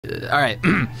All right.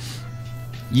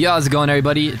 Yo, how's it going,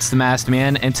 everybody? It's the Masked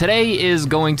Man, and today is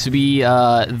going to be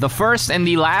the first and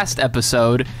the last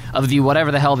episode of the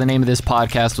whatever the hell the name of this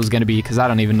podcast was going to be, because I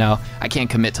don't even know. I can't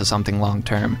commit to something long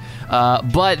term.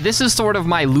 But this is sort of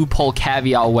my loophole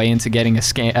caveat way into getting a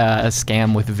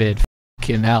scam with vid.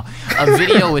 Now, a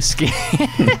video with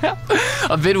scam,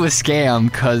 a vid with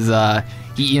scam, because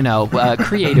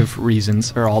creative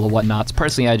reasons or all the whatnots.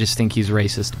 Personally, I just think he's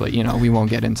racist, but we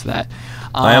won't get into that.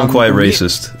 I am quite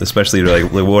racist, especially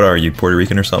like what are you, Puerto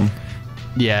Rican or something?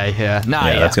 Yeah. Nah,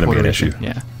 yeah, that's gonna Puerto be an Rican, issue.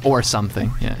 Yeah, or something.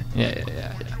 Yeah.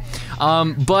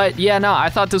 But yeah, no, I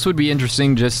thought this would be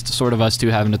interesting, just sort of us two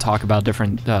having to talk about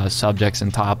different subjects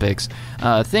and topics,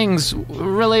 things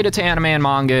related to anime and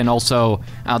manga, and also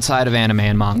outside of anime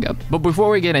and manga. But before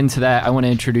we get into that, I want to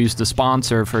introduce the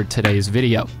sponsor for today's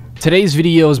video. Today's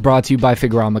video is brought to you by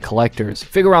Figurama Collectors.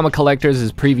 Figurama Collectors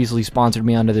has previously sponsored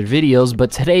me on other videos,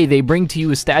 but today they bring to you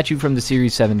a statue from the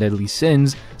series 7 Deadly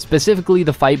Sins, specifically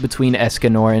the fight between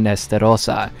Escanor and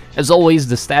Esterosa. As always,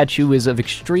 the statue is of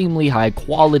extremely high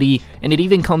quality, and it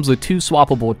even comes with 2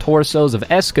 swappable torsos of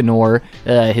Escanor,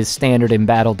 his standard and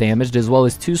battle damaged, as well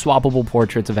as 2 swappable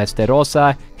portraits of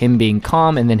Esterosa, him being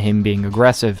calm and then him being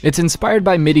aggressive. It's inspired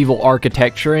by medieval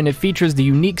architecture, and it features the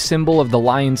unique symbol of the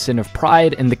lion's sin of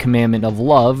pride and the commandment of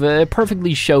love,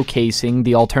 perfectly showcasing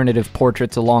the alternative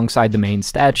portraits alongside the main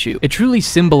statue. It truly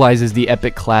symbolizes the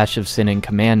epic clash of sin and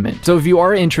commandment. So if you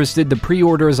are interested, the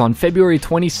pre-order is on February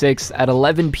 26th at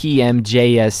 11 p.m.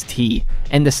 JST,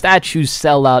 and the statues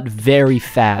sell out very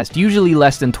fast, usually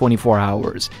less than 24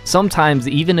 hours, sometimes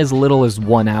even as little as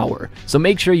 1 hour. So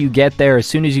make sure you get there as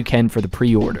soon as you can for the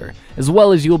pre-order. As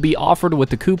well as you'll be offered with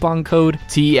the coupon code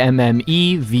TMMEVEEFS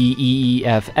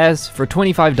for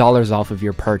 $25 off of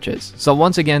your purchase. So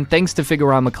once again, thanks to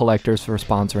Figurama Collectors for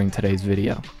sponsoring today's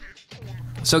video.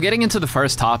 So getting into the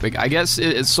first topic, I guess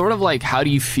it's sort of like, how do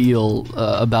you feel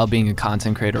about being a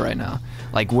content creator right now?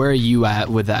 Like, where are you at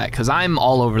with that? Because I'm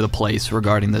all over the place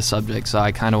regarding this subject, so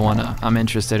I kind of I'm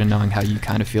interested in knowing how you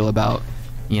kind of feel about,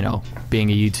 being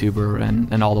a YouTuber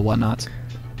and all the whatnots.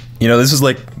 This is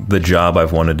like the job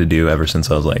I've wanted to do ever since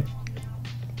I was like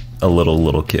a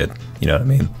little kid. You know what I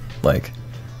mean? Like,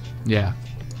 yeah.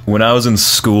 When I was in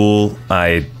school,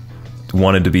 I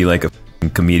wanted to be like a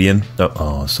comedian.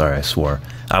 Oh, sorry, I swore.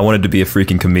 I wanted to be a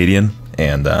freaking comedian,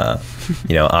 and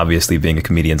obviously being a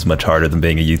comedian is much harder than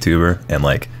being a YouTuber. And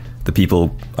like the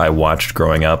people I watched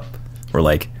growing up were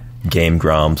like Game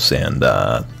Grumps and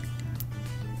the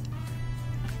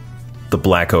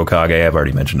Black Hokage. I've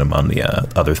already mentioned him on the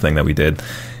other thing that we did,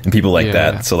 and people like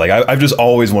that. Yeah. So like I've just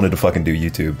always wanted to fucking do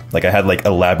YouTube. Like I had like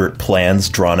elaborate plans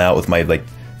drawn out with my like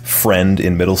friend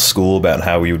in middle school about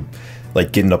how we would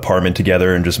like get an apartment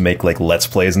together and just make like let's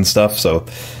plays and stuff. So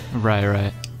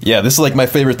right. Yeah, this is like my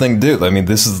favorite thing to do. I mean,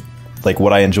 this is like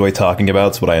what I enjoy talking about.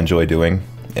 It's what I enjoy doing,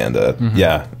 and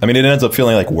yeah. I mean, it ends up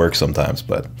feeling like work sometimes,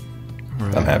 but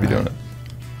I'm happy doing it.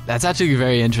 That's actually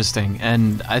very interesting,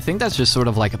 and I think that's just sort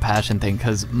of like a passion thing,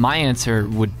 because my answer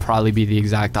would probably be the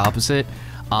exact opposite.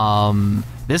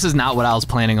 This is not what I was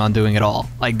planning on doing at all.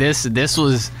 Like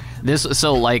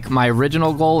so like my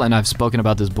original goal, and I've spoken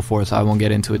about this before, so I won't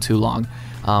get into it too long,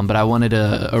 but I wanted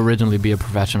to originally be a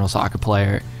professional soccer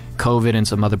player. COVID and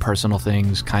some other personal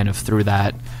things kind of threw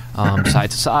that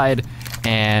side to side,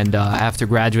 and after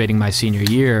graduating my senior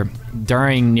year,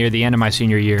 near the end of my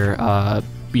senior year,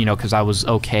 because I was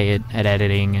okay at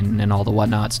editing and all the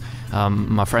whatnots,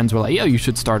 my friends were like, yo, you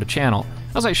should start a channel.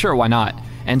 I was like, sure, why not?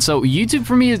 And so YouTube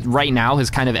for me right now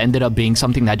has kind of ended up being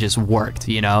something that just worked,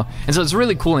 And so it's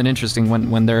really cool and interesting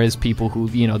when there is people who,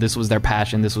 this was their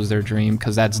passion, this was their dream,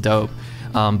 because that's dope.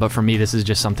 But for me, this is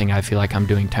just something I feel like I'm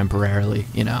doing temporarily,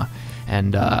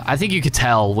 And I think you could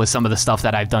tell with some of the stuff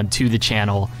that I've done to the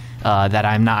channel that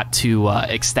I'm not too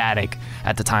ecstatic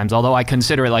at the times, although I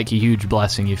consider it like a huge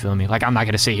blessing, you feel me? Like, I'm not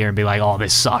going to sit here and be like, oh,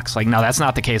 this sucks. Like, no, that's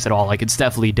not the case at all. Like, it's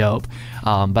definitely dope.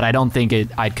 But I don't think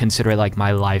I'd consider it like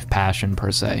my life passion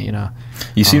per se,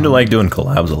 You seem to like doing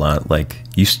collabs a lot. Like,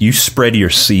 you spread your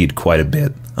seed quite a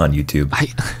bit on YouTube.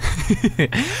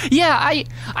 Yeah,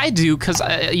 I do, because,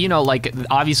 like,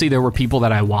 obviously there were people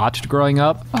that I watched growing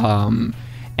up,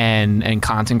 and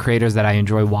content creators that I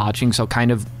enjoy watching, so kind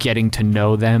of getting to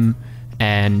know them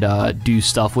and do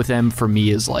stuff with them for me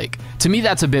is like, to me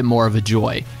that's a bit more of a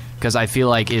joy, because I feel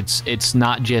like it's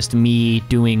not just me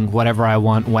doing whatever I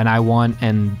want when I want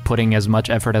and putting as much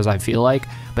effort as I feel like,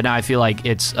 but now I feel like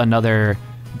it's another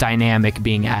dynamic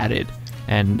being added,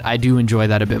 and I do enjoy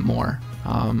that a bit more,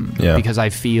 because I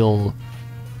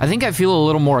think I feel a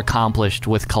little more accomplished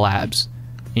with collabs.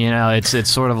 You know, it's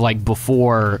sort of like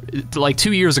before, like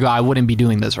 2 years ago, I wouldn't be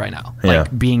doing this right now.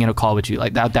 Like being in a call with you,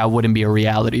 like that wouldn't be a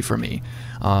reality for me.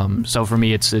 So for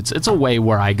me, it's a way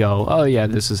where I go, oh yeah,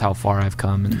 this is how far I've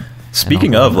come. And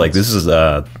speaking of, like, this is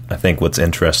I think what's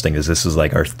interesting is this is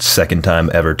like our second time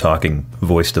ever talking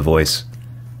voice to voice.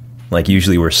 Like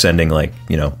usually we're sending like,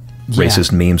 you know,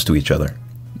 racist memes to each other.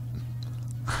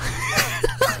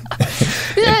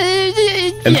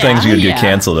 and things you would get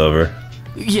canceled over.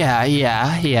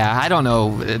 Yeah. I don't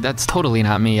know. That's totally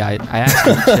not me. I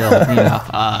actually chill, you know.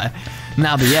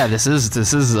 No, but yeah, this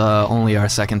is only our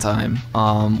second time,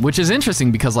 which is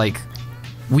interesting because like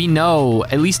we know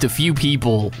at least a few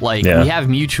people. Like we have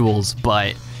mutuals,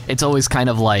 but it's always kind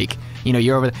of like, you know,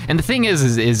 you're over. And the thing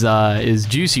is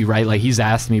Juicy, right? Like he's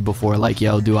asked me before, like,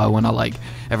 yo, do I want to like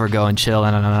ever go and chill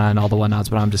and all the whatnots?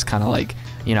 But I'm just kind of like,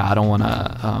 you know, I don't want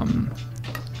to.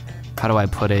 How do I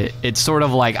put it? It's sort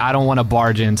of like I don't want to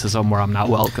barge into somewhere I'm not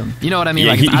welcome. You know what I mean?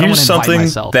 Yeah, like I don't want to invite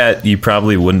myself. That you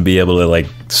probably wouldn't be able to like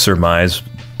surmise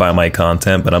by my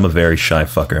content, but I'm a very shy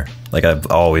fucker. Like I've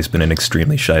always been an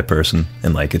extremely shy person,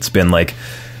 and like it's been like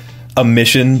a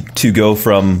mission to go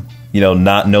from, you know,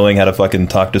 not knowing how to fucking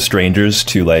talk to strangers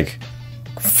to like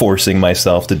forcing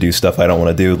myself to do stuff I don't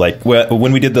want to do. Like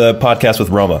when we did the podcast with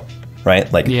Roma,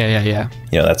 right? Like yeah.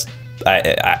 You know, that's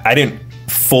I didn't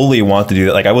fully want to do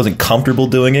that. Like I wasn't comfortable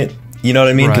doing it, you know what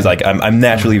I mean? Because like I'm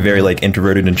naturally very like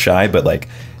introverted and shy, but like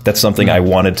that's something I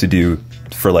wanted to do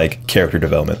for like character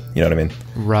development, you know what I mean?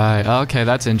 Right. Okay,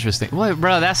 that's interesting. Wait,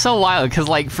 bro, that's so wild because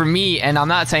like for me, and I'm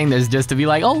not saying this just to be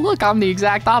like, oh look, I'm the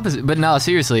exact opposite, but no,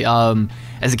 seriously,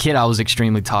 as a kid I was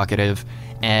extremely talkative,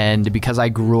 and because I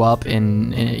grew up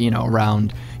in you know,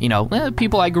 around, you know,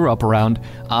 people I grew up around,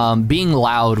 being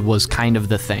loud was kind of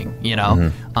the thing, you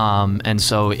know? And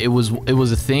so it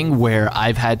was a thing where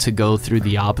I've had to go through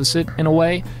the opposite in a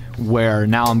way, where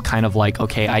now I'm kind of like,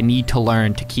 okay, I need to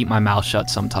learn to keep my mouth shut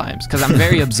sometimes, because I'm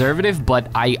very observative, but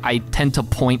I tend to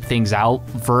point things out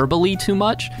verbally too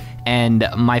much, and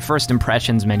my first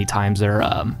impressions many times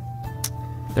are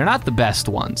they're not the best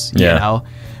ones, you know?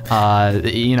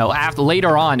 You know, after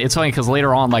later on, it's funny because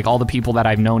later on, like all the people that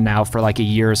I've known now for like a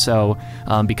year or so,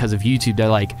 because of YouTube, they're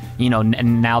like, you know,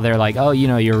 and now they're like, oh, you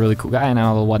know, you're a really cool guy and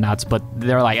all the whatnots. But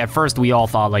they're like, at first we all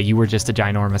thought like you were just a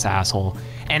ginormous asshole,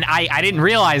 and I didn't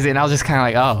realize it, and I was just kind of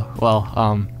like, oh, well,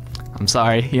 I'm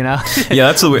sorry, you know. Yeah,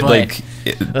 that's the weird. Like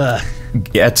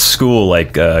at school,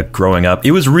 like growing up,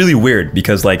 it was really weird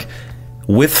because like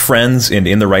with friends and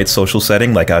in the right social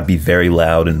setting, like I'd be very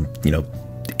loud and, you know,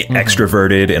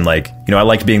 extroverted, and like, you know, I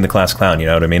liked being the class clown, you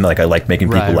know what I mean? Like I liked making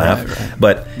people laugh. Right.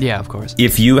 But yeah, of course,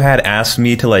 if you had asked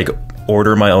me to like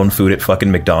order my own food at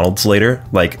fucking McDonald's later,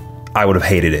 like I would have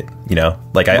hated it, you know?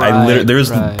 Like I literally,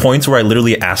 there's points where I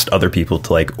literally asked other people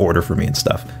to like order for me and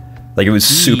stuff. Like it was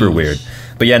super weird.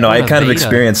 But yeah, no, I kind of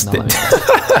experienced it.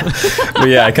 But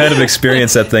yeah, I kind of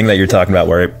experienced that thing that you're talking about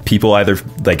where people either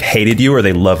like hated you or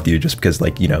they loved you just because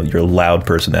like, you know, your loud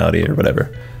personality or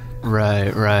whatever.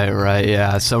 Right.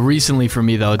 Yeah. So recently for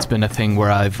me though, it's been a thing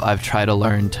where I've tried to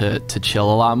learn to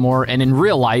chill a lot more. And in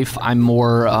real life, I'm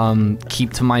more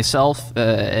keep to myself,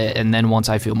 and then once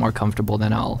I feel more comfortable,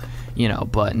 then I'll, you know.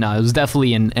 But no, it was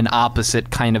definitely an opposite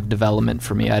kind of development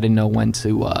for me. I didn't know when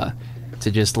to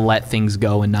just let things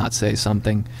go and not say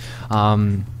something,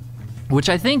 which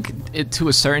I think to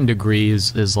a certain degree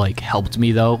is like helped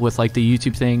me though with like the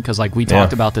YouTube thing, because like we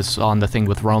talked about this on the thing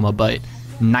with Roma, but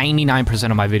 99%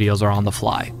 of my videos are on the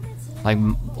fly. Like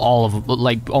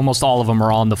almost all of them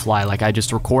are on the fly. Like I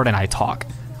just record and I talk.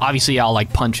 Obviously I'll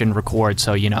like punch and record,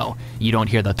 so you know you don't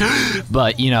hear the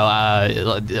but you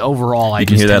know overall you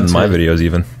can hear that in my videos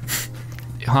even.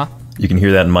 Huh? You can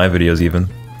hear that in my videos even.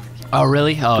 Oh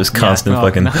really? Oh, just constant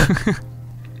fucking no.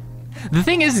 The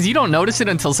thing is you don't notice it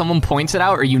until someone points it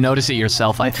out, or you notice it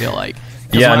yourself, I feel like.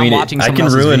 Yeah, I mean, I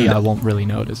can ruin video, I won't really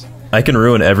notice. I can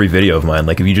ruin every video of mine.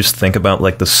 Like if you just think about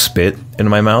like the spit in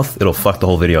my mouth, it'll fuck the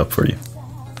whole video up for you.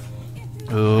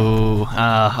 Ooh,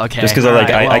 okay. Just because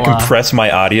I compress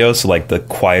my audio, so like the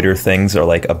quieter things are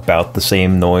like about the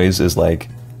same noise as like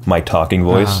my talking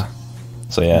voice.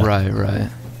 So yeah. Right.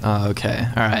 Okay.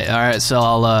 All right. So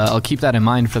I'll keep that in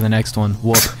mind for the next one.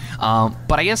 Whoop.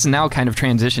 But I guess now kind of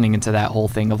transitioning into that whole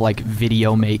thing of like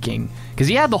video making, because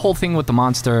you had the whole thing with the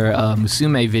Monster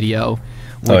Musume video,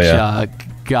 which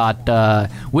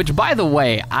which by the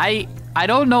way, I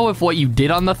don't know if what you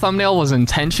did on the thumbnail was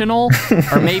intentional,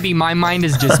 or maybe my mind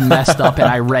is just messed up and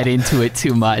I read into it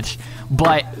too much.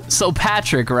 But so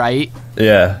Patrick, right?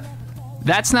 Yeah.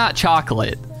 That's not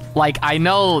chocolate. Like I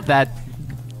know that.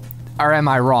 or am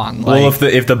I wrong? Well,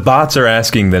 if the bots are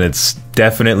asking, then it's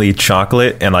definitely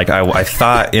chocolate. And like I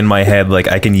thought in my head,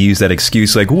 like I can use that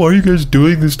excuse, like, why are you guys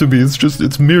doing this to me?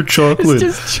 It's mere chocolate.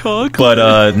 It's just chocolate.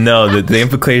 But no, the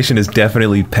implication is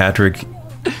definitely Patrick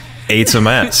ate some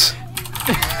ass.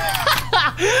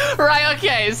 Right,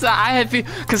 okay, so I had,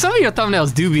 because some of your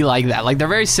thumbnails do be like that. Like, they're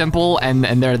very simple, and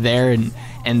they're there,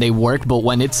 and they work, but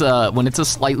when it's a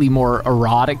slightly more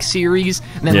erotic series,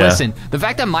 then listen, the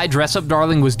fact that My Dress Up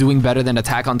Darling was doing better than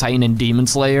Attack on Titan and Demon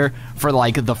Slayer for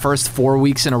like the first 4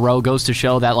 weeks in a row goes to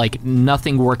show that like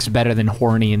nothing works better than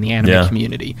horny in the anime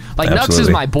community. Like Nux is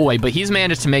my boy, but he's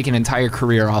managed to make an entire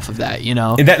career off of that, you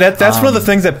know? That's one of the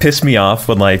things that pissed me off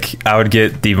when like I would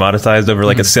get demonetized over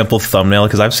like a simple thumbnail,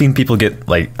 because I've seen people get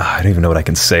like, I don't even know what I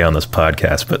can say on this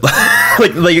podcast, but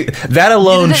like that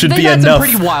alone should be enough. Some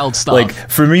pretty wild stuff. Like,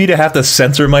 for me to have to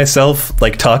censor myself,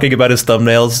 like talking about his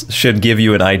thumbnails should give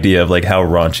you an idea of like how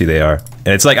raunchy they are. And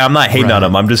it's like, I'm not hating on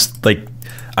them. I'm just like,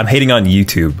 I'm hating on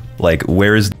YouTube. Like,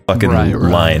 where is the fucking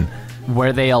line?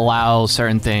 Where they allow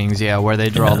certain things, where they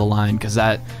draw the line, because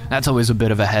that's always a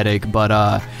bit of a headache. But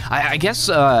I guess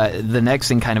the next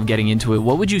thing, kind of getting into it,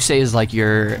 what would you say is like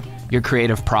your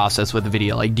creative process with a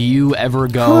video? Like, do you ever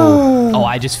go, oh,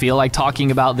 I just feel like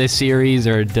talking about this series,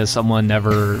 or does someone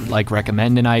ever like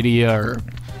recommend an idea? Or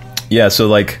yeah, so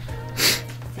like,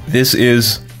 this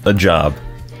is a job,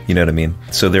 you know what I mean?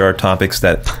 So there are topics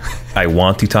that I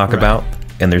want to talk about,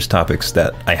 and there's topics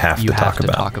that I have to talk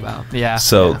about. Yeah.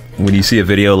 So when you see a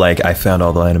video like, I found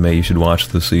all the anime you should watch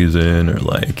this season, or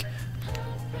like,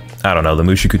 I don't know, the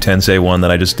Mushoku Tensei one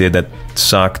that I just did that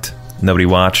sucked, nobody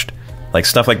watched, like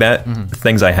stuff like that,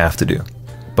 things I have to do.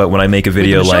 But when I make a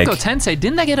video like Mushoku Tensei,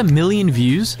 didn't that get 1 million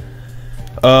views?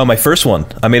 My first one,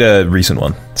 I made a recent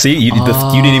one. See, you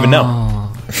didn't even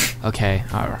know. Okay,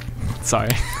 all right. Sorry.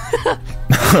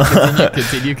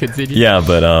 Continue. Yeah,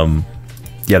 but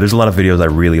yeah, there's a lot of videos I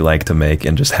really like to make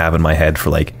and just have in my head for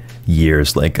like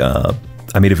years. Like I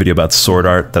made a video about sword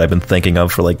art that I've been thinking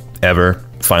of for like ever.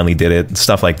 Finally did it.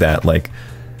 Stuff like that. Like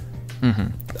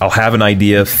I'll have an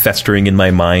idea festering in my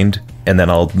mind, and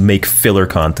then I'll make filler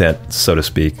content, so to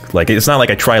speak. Like, it's not like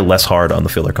I try less hard on the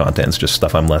filler content. It's just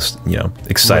stuff I'm less,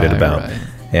 excited about. Right.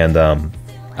 And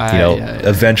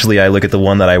eventually I look at the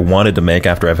one that I wanted to make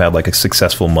after I've had like a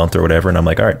successful month or whatever, and I'm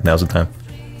like, all right, now's the time.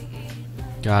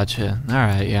 Gotcha. All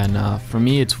right. Yeah. No. For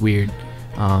me, it's weird.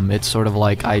 It's sort of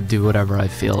like I do whatever I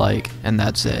feel like, and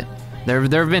that's it. There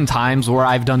have been times where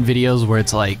I've done videos where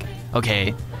it's like,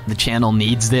 okay, the channel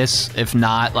needs this. If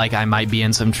not, like, I might be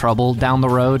in some trouble down the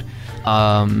road.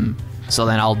 So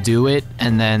then I'll do it,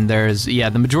 and then there's, the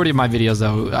majority of my videos,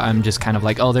 though, I'm just kind of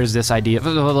like, oh, there's this idea.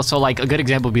 So, like, a good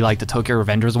example would be, like, the Tokyo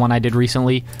Revengers one I did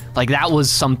recently. Like, that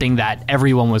was something that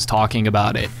everyone was talking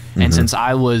about it. And since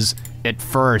I was, at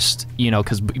first,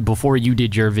 because before you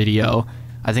did your video,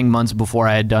 I think months before,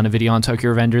 I had done a video on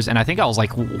Tokyo Revengers, and I think I was,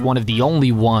 like, one of the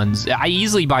only ones. I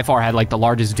easily, by far, had, like, the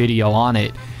largest video on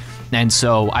it. And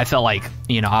so I felt like,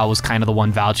 I was kind of the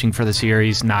one vouching for the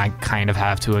series, and I kind of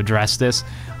have to address this.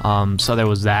 So there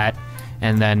was that.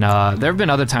 And then there have been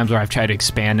other times where I've tried to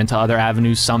expand into other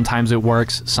avenues. Sometimes it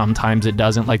works, sometimes it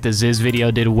doesn't. Like the Ziz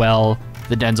video did well,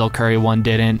 the Denzel Curry one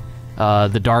didn't.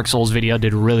 The Dark Souls video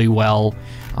did really well.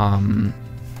 And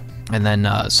then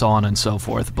so on and so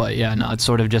forth. But yeah, no, it's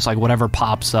sort of just like whatever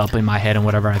pops up in my head and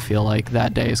whatever I feel like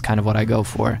that day is kind of what I go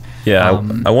for. Yeah,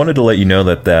 I wanted to let you know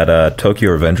that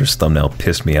Tokyo Revengers thumbnail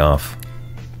pissed me off.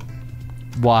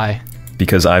 Why?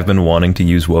 Because I've been wanting to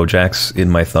use Wojaks in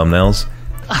my thumbnails,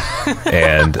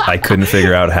 and I couldn't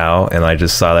figure out how, and I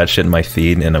just saw that shit in my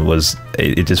feed, and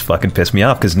it just fucking pissed me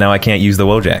off, because now I can't use the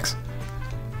Wojaks.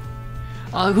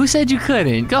 Who said you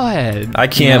couldn't? Go ahead. I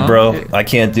can't, bro. I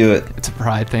can't do it. It's a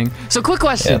pride thing. So, quick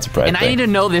question. Yeah, it's a pride thing. I need to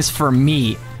know this for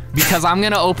me, because I'm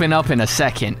going to open up in a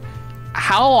second.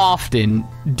 How often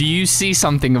do you see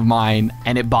something of mine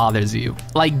and it bothers you?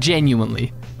 Like,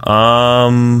 genuinely?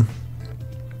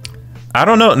 I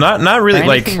don't know. Not really.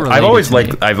 Like, I've always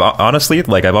liked. I've honestly,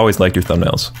 like, I've always liked your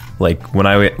thumbnails. Like, when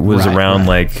I was around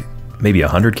like maybe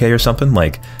 100K or something,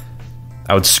 like,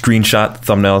 I would screenshot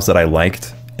thumbnails that I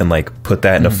liked and like put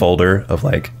that in a folder of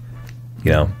like,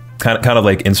 kind of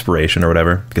like inspiration or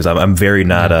whatever, because I'm very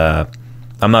not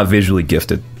I'm not visually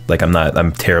gifted. Like,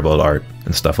 I'm terrible at art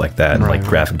and stuff like that, and like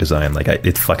graphic design. Like,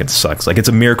 it fucking sucks. Like, it's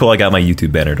a miracle I got my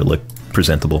YouTube banner to look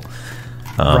presentable.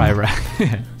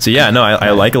 So yeah, no,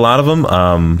 I like a lot of them.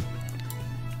 I'm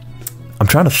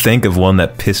trying to think of one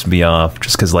that pissed me off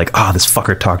just because, like, this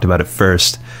fucker talked about it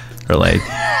first, or like,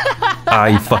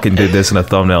 you fucking did this in a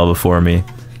thumbnail before me.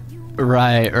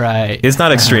 Right. It's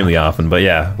not extremely often, but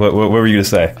yeah. What were you gonna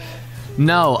say?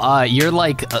 No, you're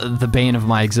like the bane of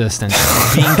my existence.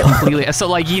 Being completely so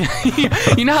like you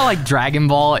know how like Dragon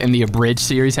Ball in the Abridged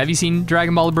series. Have you seen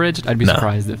Dragon Ball Abridged? I'd be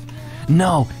surprised if.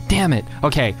 No, damn it.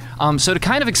 Okay, so to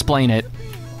kind of explain it,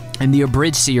 in the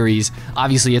Abridged series,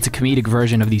 obviously it's a comedic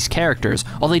version of these characters.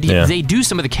 Although they do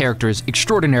some of the characters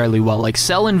extraordinarily well. Like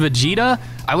Cell and Vegeta,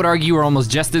 I would argue are almost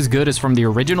just as good as from the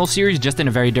original series, just in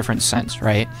a very different sense,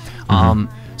 right?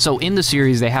 So in the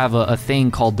series, they have a thing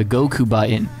called the Goku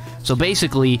button. So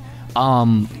basically,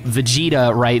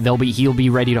 Vegeta, right, he'll be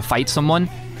ready to fight someone,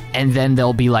 and then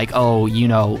they'll be like, oh, you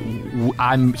know,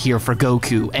 I'm here for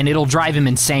Goku, and it'll drive him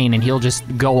insane, and he'll just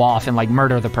go off and like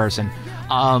murder the person.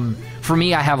 For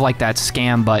me, I have like that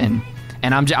scam button,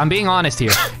 and I'm being honest here,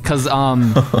 because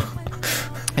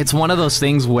it's one of those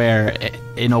things where,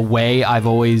 in a way,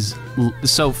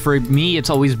 so for me,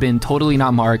 it's always been Totally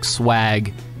Not Mark,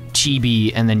 Swag,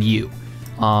 Chibi, and then you.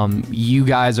 You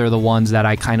guys are the ones that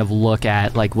I kind of look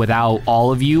at, like, without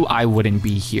all of you, I wouldn't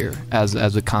be here as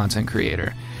a content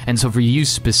creator. And so for you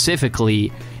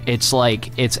specifically, it's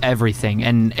like, it's everything.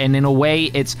 And in a way,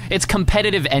 it's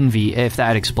competitive envy, if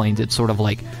that explains it. Sort of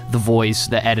like the voice,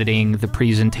 the editing, the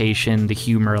presentation, the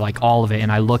humor, like all of it.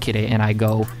 And I look at it and I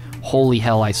go, holy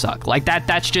hell, I suck. Like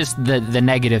that's just the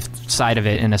negative side of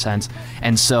it, in a sense.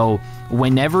 And so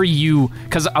whenever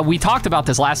because we talked about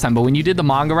this last time, but when you did the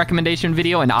manga recommendation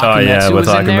video and Akumetsu was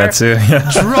in there,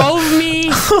 drove me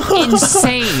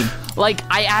insane. Like,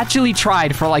 I actually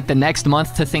tried for like the next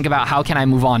month to think about how can I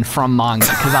move on from manga,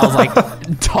 because I was like,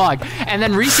 dog. And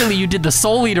then recently you did the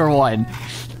Soul Eater one.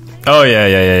 Oh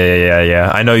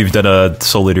yeah. I know you've done a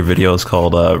Soul Eater video. It's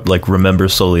called like Remember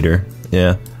Soul Eater.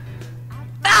 Yeah.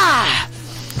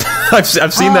 I've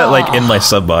seen that like in my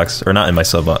sub box, or not in my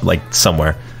sub box, like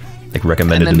somewhere, like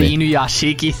recommended to me. And then the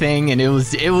Inuyashiki thing, and it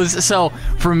was so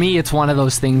for me, it's one of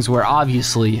those things where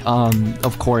obviously,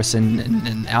 of course,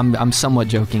 and I'm somewhat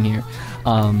joking here.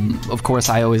 Of course,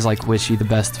 I always like wish you the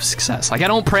best of success. Like, I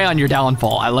don't pray on your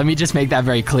downfall. Let me just make that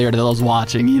very clear to those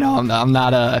watching. You know, I'm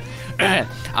not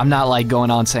I'm not like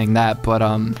going on saying that, but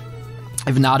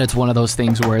if not, it's one of those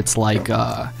things where it's like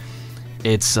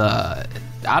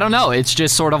I don't know. It's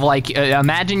just sort of like,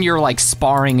 imagine you're like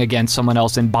sparring against someone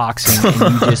else in boxing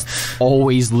and you just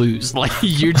always lose. Like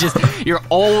you're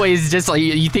always just like,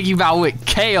 you think about what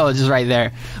KO just right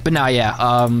there. But no,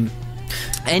 yeah.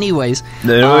 Anyways.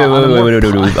 Wait.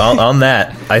 On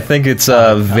that, I think it's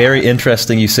very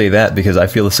interesting you say that, because I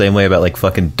feel the same way about like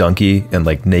fucking Donkey and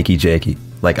like Nakey Jakey.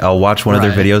 Like, I'll watch one of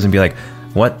their videos and be like,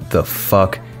 what the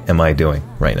fuck am I doing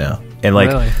right now? And like,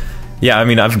 really? Yeah, I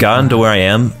mean, I've gotten to where I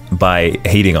am by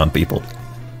hating on people.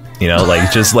 You know,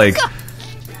 like, just like...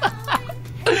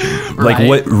 Like,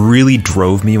 what really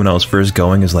drove me when I was first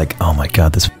going is like, oh my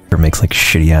god, this f***er makes like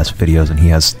shitty-ass videos and he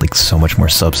has like so much more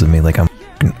subs than me. Like, and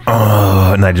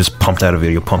I just pumped out a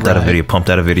video, pumped out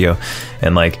a video.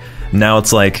 And like, now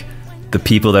it's like, the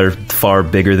people that are far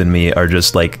bigger than me are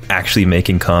just like actually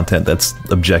making content that's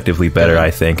objectively better, I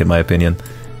think, in my opinion.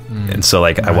 And so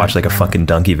like I watched like a fucking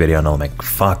Donkey video and I'm like,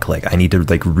 fuck, like I need to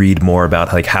like read more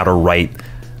about like how to write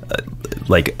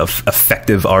like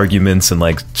effective arguments and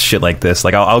like shit like this.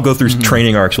 Like I'll go through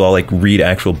training arcs while I'll like read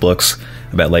actual books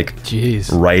about like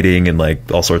writing and like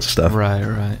all sorts of stuff.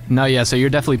 Right. No, yeah, so you're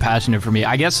definitely passionate for me.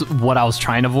 I guess what I was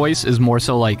trying to voice is more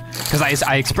so like, because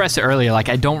I expressed it earlier, like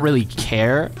I don't really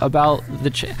care about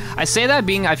the I say that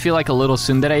being, I feel like a little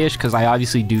tsundere-ish, because I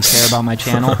obviously do care about my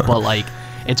channel, but like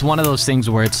it's one of those things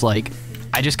where it's like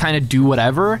I just kind of do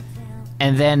whatever,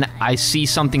 and then I see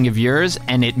something of yours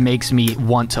and it makes me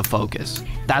want to focus.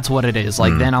 That's what it is.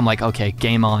 Like then I'm like, okay,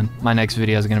 game on. My next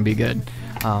video is gonna be good.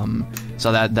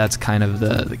 So that's kind of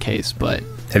the case. But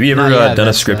have you ever done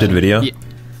a scripted video? Yeah,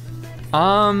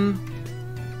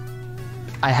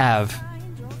 I have.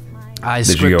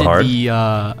 Did you go hard?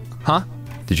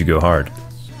 Did you go hard?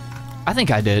 I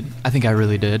think I did. I think I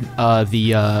really did.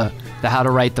 The how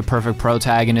to write the perfect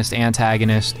protagonist,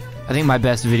 antagonist. I think my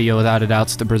best video, without a doubt,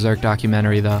 is the Berserk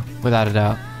documentary, though. Without a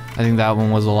doubt. I think that one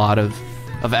was a lot of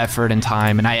effort and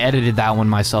time, and I edited that one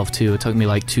myself, too. It took me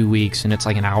like 2 weeks, and it's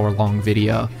like an hour-long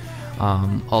video.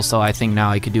 Also, I think now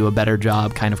I could do a better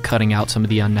job kind of cutting out some of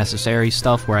the unnecessary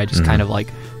stuff, where I just kind of like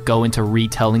go into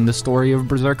retelling the story of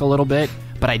Berserk a little bit.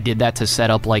 But I did that to set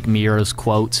up like Miura's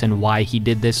quotes and why he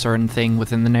did this certain thing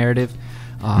within the narrative.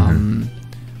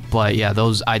 But yeah,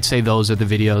 I'd say those are the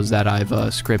videos that I've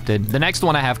scripted. The next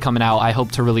one I have coming out, I hope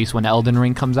to release when Elden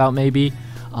Ring comes out, maybe.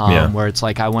 Where it's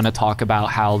like I want to talk about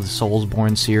how the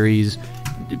Soulsborne series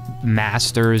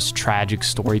masters tragic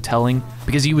storytelling,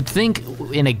 because you would think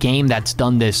in a game that's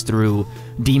done this through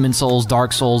Demon Souls,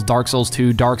 Dark Souls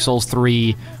 2, Dark Souls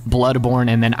 3, Bloodborne,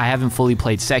 and then I haven't fully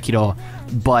played Sekiro,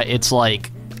 but it's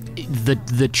like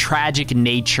the tragic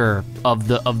nature of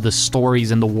the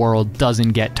stories in the world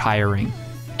doesn't get tiring.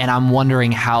 And I'm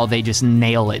wondering how they just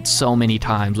nail it so many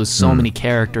times with so many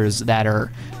characters that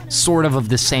are sort of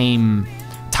the same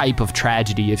type of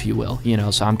tragedy, if you will, you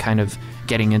know. So I'm kind of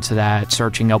getting into that,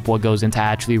 searching up what goes into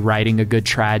actually writing a good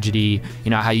tragedy, you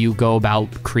know, how you go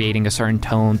about creating a certain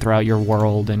tone throughout your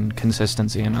world and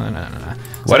consistency. And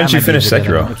why didn't you finish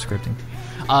Sekiro?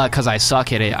 Because I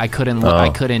suck at it. I couldn't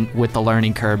with the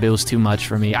learning curve. It was too much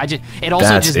for me. It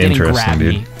also just didn't grab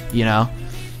me, you know.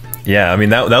 Yeah, I mean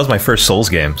that was my first Souls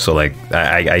game, so like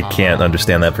I can't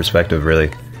understand that perspective really.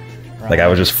 Right. Like I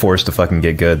was just forced to fucking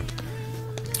get good.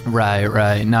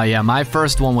 Right. No, yeah, my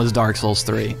first one was Dark Souls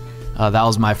 3. That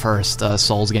was my first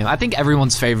Souls game. I think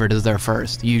everyone's favorite is their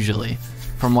first, usually,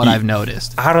 from what I've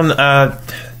noticed. I don't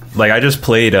like I just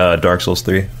played Dark Souls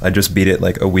 3. I just beat it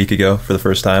like a week ago for the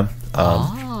first time.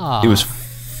 It was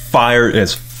fire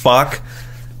as fuck.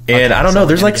 And I don't know,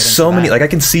 there's like so many, like I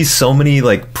can see so many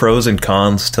like pros and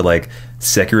cons to like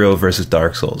Sekiro versus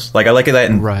Dark Souls. Like I like that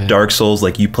in Dark Souls,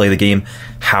 like you play the game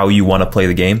how you want to play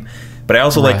the game. But I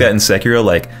also like that in Sekiro,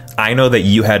 like I know that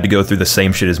you had to go through the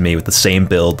same shit as me with the same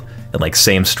build and like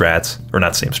same strats, or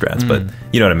not same strats, but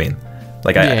you know what I mean.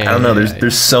 Like I don't know,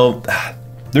 there's so...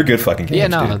 They're good fucking games, yeah,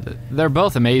 no, dude. They're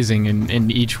both amazing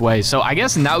in each way. So I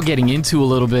guess now getting into a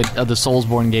little bit of the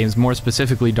Soulsborne games, more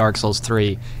specifically Dark Souls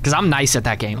 3, because I'm nice at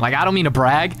that game. Like, I don't mean to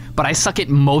brag, but I suck at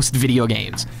most video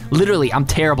games. Literally, I'm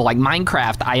terrible. Like,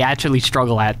 Minecraft, I actually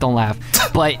struggle at. Don't laugh.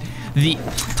 But I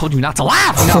told you not to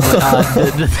laugh! No,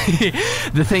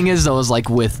 but, the thing is, though, is like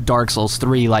with Dark Souls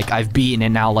 3, like, I've beaten it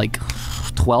now, like,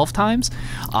 12 times.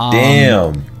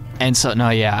 Damn. And so, no,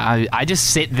 yeah, I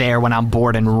just sit there when I'm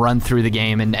bored and run through the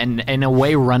game. And in a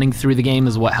way, running through the game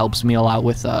is what helps me a lot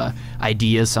with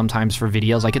ideas sometimes for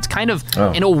videos. Like, it's kind of,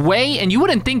 in a way, and you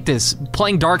wouldn't think this,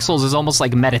 playing Dark Souls is almost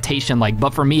like meditation, like,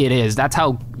 but for me it is. That's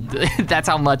how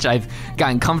much I've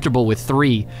gotten comfortable with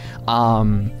 3.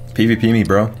 PvP me,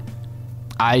 bro.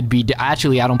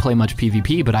 Actually, I don't play much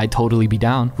PvP, but I'd totally be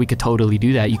down. We could totally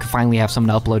do that. You could finally have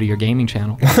something to upload to your gaming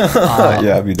channel.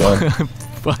 Yeah, I'd be done.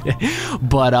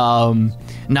 but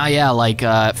no, yeah, like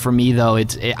for me though,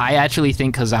 I actually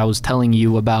think, because I was telling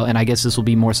you about, and I guess this will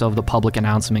be more so of the public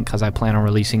announcement because I plan on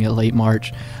releasing it late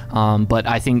March, but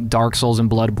I think Dark Souls and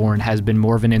Bloodborne has been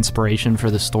more of an inspiration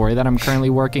for the story that I'm currently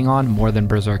working on, more than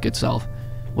Berserk itself,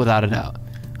 without a doubt.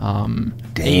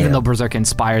 Even though Berserk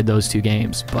inspired those 2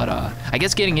 games. But I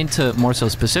guess getting into more so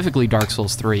specifically Dark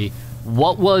Souls 3,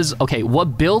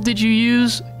 what build did you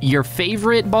use, your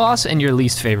favorite boss and your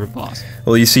least favorite boss?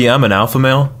 Well, you see, I'm an alpha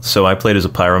male, so I played as a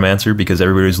pyromancer because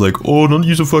everybody's like, oh, don't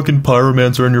use a fucking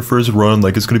pyromancer on your first run,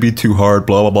 like it's gonna be too hard,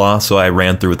 blah blah blah. So I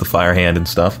ran through with the fire hand and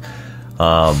stuff.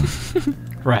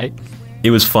 Right. It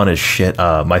was fun as shit.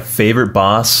 My favorite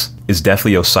boss is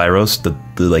definitely Osiris, the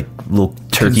like little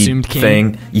turkey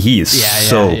thing. He is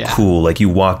so cool. Like you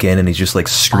walk in and he's just like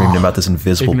screaming about this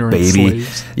invisible baby.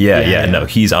 No,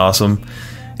 he's awesome.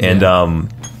 And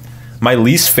my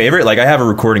least favorite, like I have a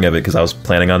recording of it because I was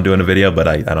planning on doing a video, but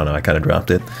I don't know, I kind of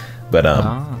dropped it. But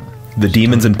the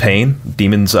demons in pain,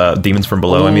 demons from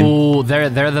below. Ooh, I mean,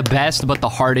 they're the best, but the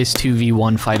hardest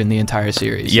 2v1 fight in the entire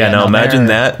series. Yeah, no, imagine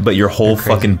that, but your whole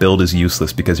fucking build is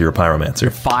useless because you're a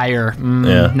pyromancer. Fire.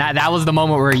 Yeah. Now, that was the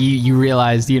moment where you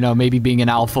realized, you know, maybe being an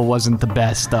alpha wasn't the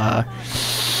best.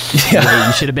 Yeah,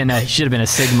 you should have been a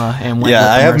Sigma. And went with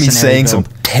I have me saying build.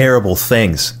 some terrible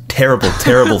things,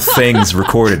 terrible things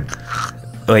recorded.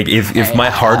 Like if my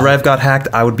hard drive got hacked,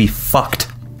 I would be fucked.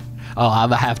 Oh, I'm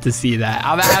gonna have to see that.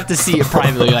 I'm gonna have to see it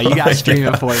privately. Like you gotta stream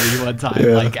it for me one time.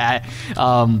 Yeah. Like,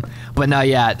 but no,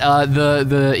 yeah.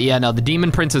 The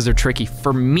demon princes are tricky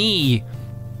for me.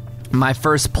 My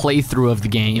first playthrough of the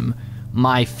game,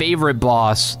 my favorite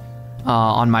boss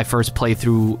on my first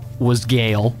playthrough was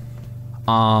Gale.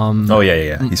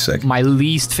 He's sick. My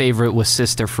least favorite was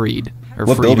Sister Freed.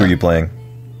 What build were you playing?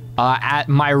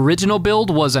 My original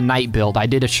build was a knight build. I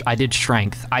did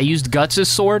strength. I used Guts'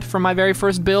 sword for my very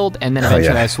first build, and then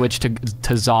eventually I switched to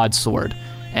Zod's sword.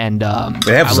 And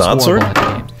they have Zod's sword?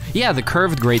 Yeah, the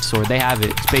curved great sword. They have it.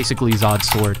 It's basically Zod's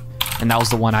sword, and that was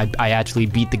the one I actually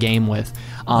beat the game with.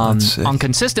 On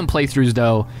consistent playthroughs,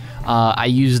 though, I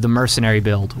used the mercenary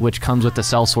build, which comes with the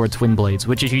Sellsword Twin Blades.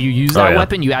 Which, if you use that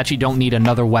weapon, you actually don't need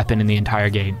another weapon in the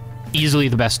entire game. Easily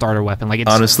the best starter weapon. Like, it's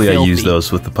honestly, filthy. I used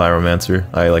those with the pyromancer.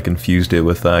 I like infused it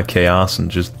with chaos and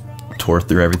just tore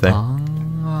through everything.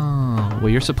 Oh, Well,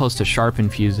 you're supposed to sharp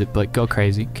infuse it, but go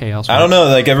crazy. Chaos. I don't know.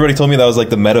 Like, everybody told me that was like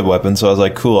the meta weapon, so I was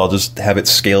like, cool, I'll just have it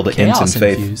scale to int and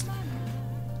faith. Infused.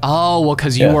 Oh, well,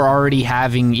 because you were already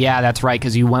having... Yeah, that's right,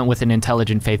 because you went with an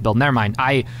intelligent faith build. Never mind.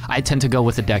 I tend to go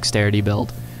with a dexterity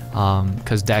build,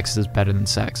 because dex is better than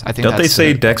sex. I think. Don't they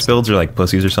say dex builds are like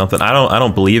pussies or something? I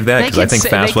don't believe that, because I think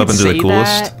fast weapons are the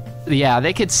coolest. Yeah,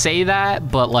 they could say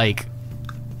that, but like,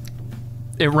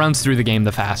 it runs through the game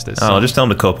the fastest. Oh, so. Just tell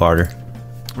them to cope harder.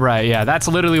 Right, yeah, that's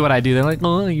literally what I do. They're like,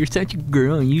 oh, you're such a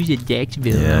girl, use a dex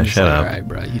build. Yeah, shut up. All right,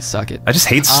 bro, you suck it. I just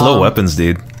hate slow weapons,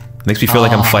 dude. Makes me feel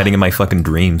like I'm fighting in my fucking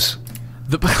dreams.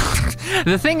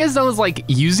 The thing is, though, is like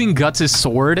using Guts'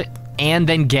 sword and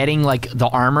then getting like the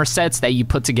armor sets that you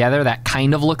put together that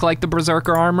kind of look like the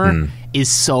Berserker armor is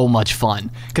so much fun.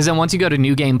 Because then once you go to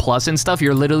New Game Plus and stuff,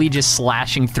 you're literally just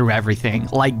slashing through everything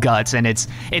like Guts, and it's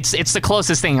the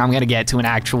closest thing I'm gonna get to an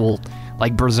actual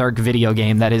like Berserk video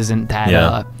game that isn't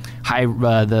that high.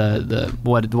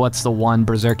 What's the one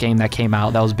Berserk game that came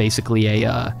out that was basically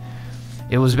a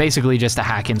it was basically just a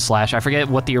hack and slash. I forget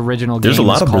what the original game was called.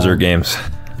 There's a lot of Berserk games,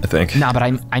 I think. Nah, but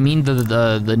I mean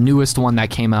the newest one that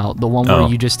came out, the one where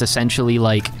you just essentially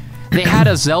like, they had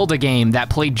a Zelda game that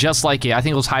played just like it. I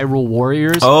think it was Hyrule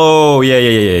Warriors. Oh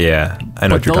yeah. I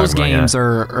know what you're talking about. But those games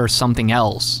are something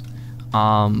else.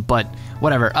 But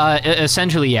whatever.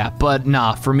 Essentially, yeah. But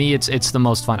nah, for me it's the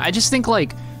most fun. I just think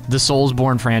like the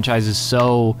Soulsborne franchise is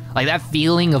so like that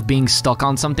feeling of being stuck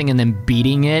on something and then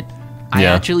beating it. I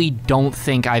actually don't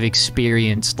think I've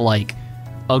experienced like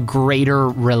a greater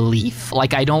relief.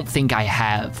 Like, I don't think I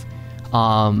have.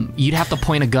 You'd have to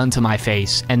point a gun to my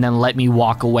face and then let me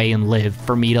walk away and live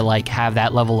for me to like have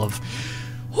that level of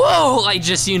whoa, like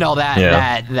just, you know, what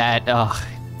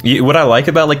I like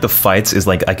about like the fights is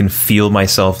like I can feel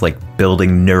myself like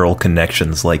building neural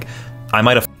connections. Like, I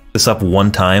might have f***ed this up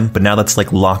one time, but now that's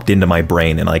like locked into my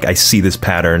brain, and like I see this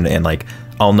pattern and like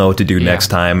I'll know what to do next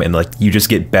time, and like you just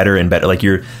get better and better. Like,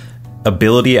 your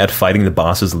ability at fighting the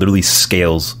bosses literally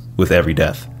scales with every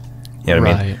death. You know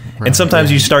what I mean? Right, and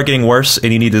sometimes you start getting worse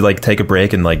and you need to like take a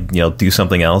break and like, you know, do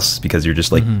something else because you're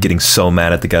just like getting so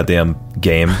mad at the goddamn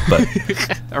game. But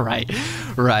right,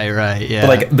 yeah.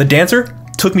 But like the dancer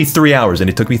took me 3 hours, and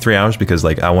it took me 3 hours because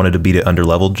like I wanted to beat it under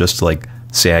leveled just to like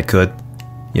say I could.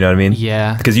 You know what I mean?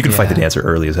 Yeah. Because you can fight the dancer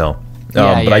early as hell.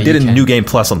 But I did it in New Game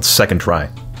Plus on second try.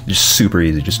 Just super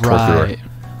easy, just tore through it.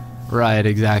 Right,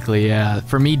 exactly, yeah.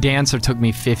 For me, Dancer took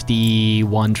me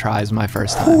 51 tries my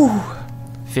first time.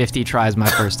 50 tries my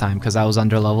first time, because I was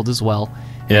underleveled as well.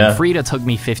 And Frida took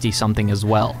me 50-something as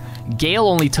well. Gale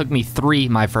only took me 3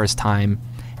 my first time.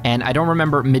 And I don't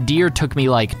remember, Midir took me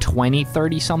like 20,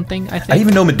 30-something, I think. I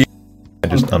even know Midir. I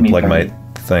just unplugged my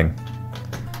thing.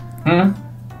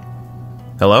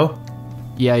 Hello?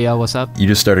 Yeah, what's up? You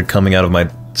just started coming out of my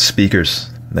speakers.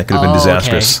 That could have been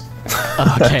disastrous.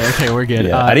 Okay, we're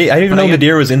good. I didn't even know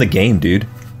Midir was in the game, dude.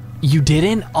 You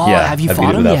didn't? Oh, have you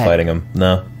fought him without fighting him.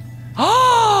 No.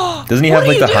 Doesn't he have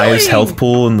like the highest health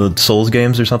pool in the Souls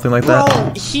games or something like that?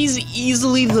 Bro, he's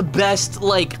easily the best,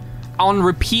 like, on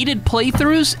repeated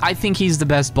playthroughs, I think he's the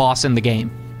best boss in the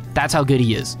game. That's how good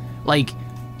he is. Like,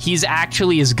 he's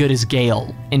actually as good as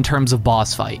Gale in terms of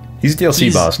boss fight. He's a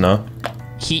DLC boss, no?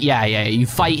 Yeah, you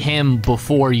fight him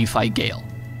before you fight Gale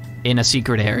in a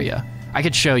secret area. I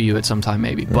could show you it sometime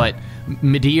maybe, but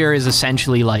Midir is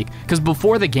essentially like, because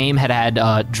before the game had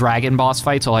dragon boss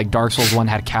fights, so like Dark Souls 1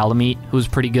 had Calamite, who was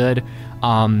pretty good.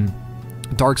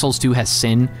 Dark Souls 2 has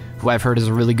Sin, who I've heard is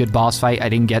a really good boss fight. I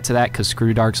didn't get to that because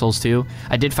screw Dark Souls 2.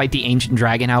 I did fight the Ancient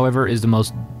Dragon, however, is the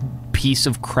most piece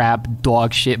of crap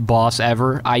dog shit boss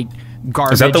ever.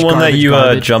 Garbage. Is that the one that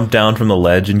you jump down from the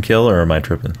ledge and kill, or am I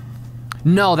tripping?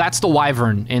 No, that's the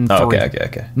Wyvern in 3.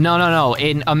 Okay. No.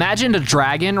 Imagine a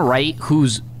dragon, right,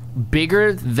 who's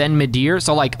bigger than Midir.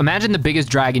 So, like, imagine the biggest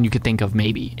dragon you could think of,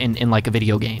 maybe, in like, a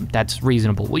video game. That's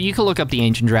reasonable. Well, you can look up the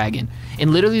Ancient Dragon.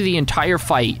 In literally the entire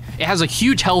fight, it has a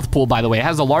huge health pool, by the way. It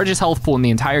has the largest health pool in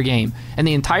the entire game. And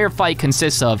the entire fight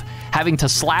consists of having to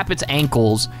slap its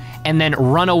ankles and then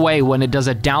run away when it does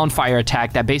a downfire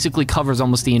attack that basically covers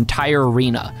almost the entire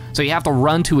arena. So you have to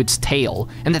run to its tail.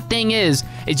 And the thing is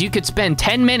you could spend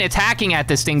 10 minutes hacking at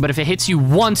this thing, but if it hits you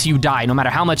once, you die, no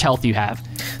matter how much health you have.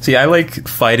 See, I like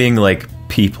fighting, like,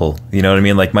 people. You know what I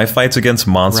mean? Like, my fights against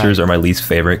monsters are my least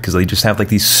favorite, because they just have, like,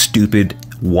 these stupid,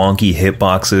 wonky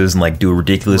hitboxes and, like, do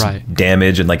ridiculous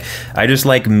damage. And, like, I just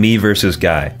like me versus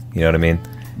guy. You know what I mean?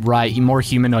 Right, more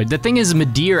humanoid. The thing is,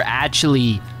 Midir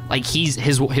actually... Like,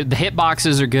 the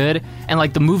hitboxes are good, and,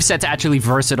 like, the moveset's actually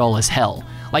versatile as hell.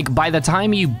 Like, by the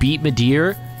time you beat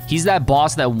Midir, he's that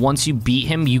boss that once you beat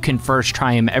him, you can first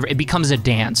try him. It becomes a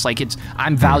dance. Like,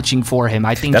 I'm vouching for him.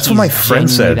 I think that's what my friend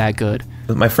said. That good.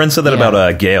 My friend said that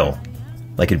about Gale.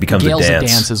 Like, it becomes Gale's a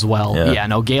dance. a dance as well. Yeah,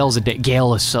 no, Gale's a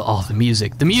Gale is so... Oh, the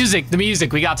music.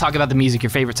 We gotta talk about the music. Your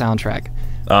favorite soundtrack.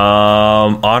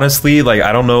 Honestly, like,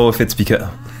 I don't know if it's because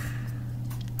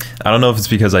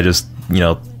I just, you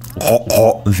know,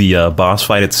 the boss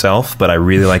fight itself, but I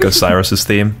really like Osiris's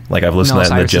theme. Like, I've listened to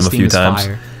that in the gym a few times.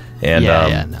 Fire.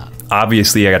 And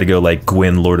obviously I got to go like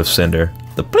Gwyn, Lord of Cinder.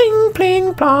 The bling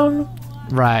bling plong.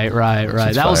 Right.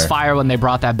 That was fire when they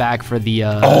brought that back for the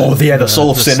the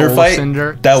Soul of Cinder fight.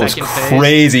 That was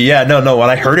crazy. Yeah, no. When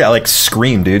I heard it, I like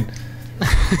screamed, dude.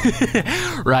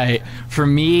 Right. For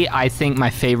me, I think my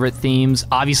favorite themes,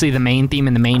 obviously the main theme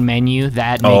and the main menu,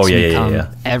 that makes me come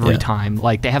every time.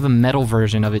 Like, they have a metal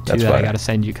version of it too that I gotta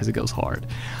send you because it goes hard.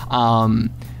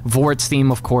 Vort's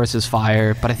theme, of course, is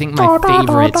fire, but I think my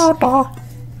favorites...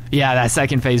 Yeah, that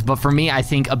second phase. But for me, I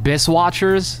think Abyss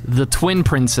Watchers, the Twin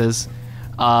Princes,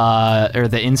 or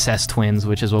the Incest Twins,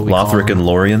 which is what we call them. Lothric and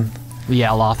Lorien? Yeah,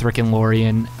 Lothric and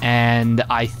Lorien. And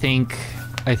I think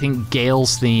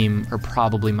Gale's theme are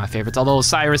probably my favorites, although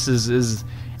Osiris is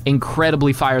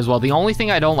incredibly fire as well. The only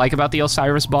thing I don't like about the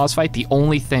Osiris boss fight, the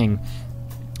only thing,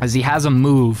 is he has a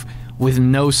move with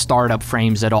no startup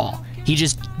frames at all. He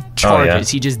just charges,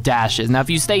 he just dashes. Now, if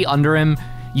you stay under him,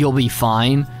 you'll be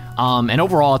fine. And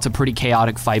overall, it's a pretty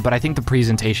chaotic fight, but I think the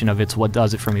presentation of it's what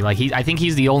does it for me. Like, I think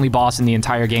he's the only boss in the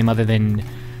entire game other than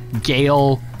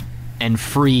Gale and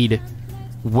Freed,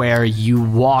 where you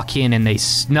walk in and they...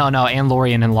 and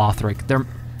Lorien and Lothric. They're...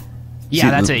 Yeah,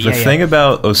 that's it. The thing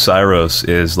about Osiris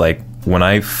is, like, when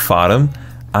I fought him,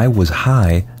 I was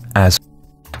high as...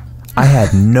 I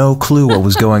had no clue what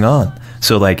was going on.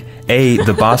 So, like, A,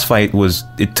 the boss fight was...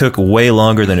 It took way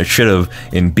longer than it should have,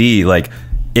 and B, like...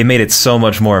 It made it so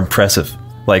much more impressive.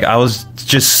 Like, I was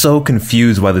just so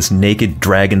confused why this naked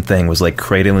dragon thing was, like,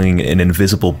 cradling an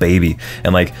invisible baby.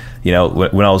 And, like, you know,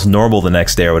 when I was normal the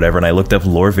next day or whatever, and I looked up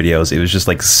lore videos, it was just,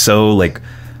 like, so, like...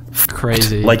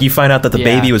 Crazy. Like, you find out that the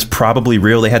baby was probably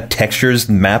real. They had textures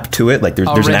mapped to it. Like, there's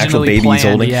an actual baby he's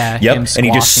holding. Yep, and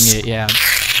he just...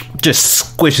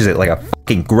 just squishes it like a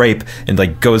fucking grape and,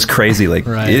 like, goes crazy. Like,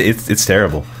 it's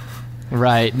terrible.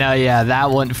 Right. No, yeah,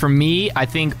 that one. For me, I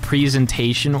think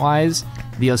presentation-wise,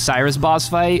 the Osiris boss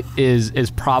fight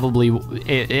is probably...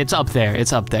 It's up there.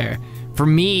 It's up there. For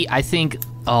me, I think...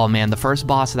 Oh, man, the first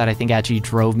boss that I think actually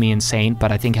drove me insane,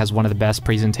 but I think has one of the best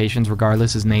presentations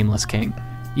regardless, is Nameless King.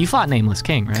 You fought Nameless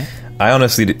King, right? I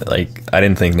honestly, like, I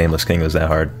didn't think Nameless King was that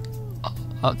hard.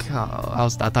 Okay, I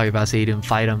thought you were about to say you didn't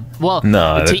fight him. Well,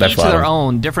 no, to each their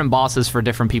own, different bosses for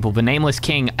different people. But Nameless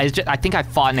King, I think I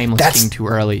fought Nameless King too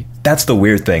early. That's the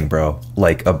weird thing, bro.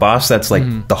 Like, a boss that's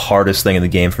like the hardest thing in the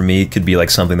game for me could be like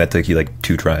something that took you like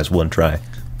 2 tries, 1 try.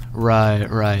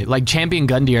 Right. Like Champion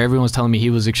Gundyr, everyone was telling me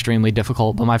he was extremely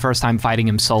difficult, but my first time fighting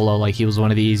him solo, like, he was one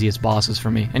of the easiest bosses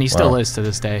for me, and he still is to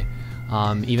this day.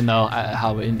 Even though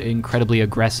how incredibly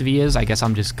aggressive he is, I guess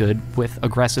I'm just good with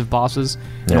aggressive bosses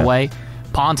in a way.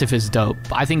 Pontiff is dope.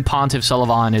 I think Pontiff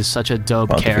Sullivan is such a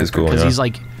dope character because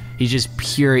he's just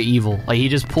pure evil. Like, he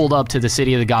just pulled up to the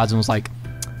City of the Gods and was like,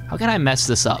 how can I mess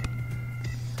this up?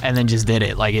 And then just did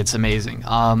it. Like, it's amazing.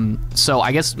 So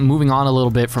I guess moving on a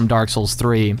little bit from Dark Souls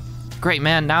 3. Great,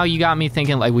 man. Now you got me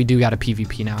thinking, like, we do got a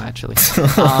PvP now, actually.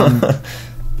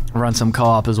 Run some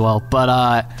co-op as well. But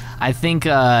I think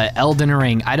Elden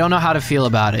Ring, I don't know how to feel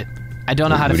about it. I don't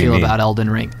know how to feel about Elden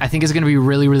Ring. I think it's going to be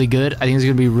really, really good. I think it's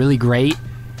going to be really great.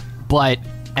 But,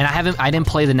 and I didn't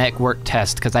play the network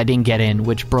test because I didn't get in,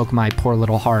 which broke my poor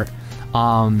little heart.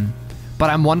 But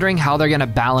I'm wondering how they're going to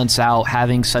balance out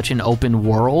having such an open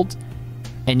world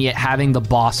and yet having the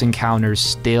boss encounters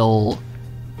still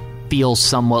feel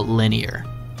somewhat linear.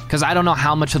 Because I don't know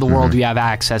how much of the world you have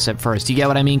access at first. You get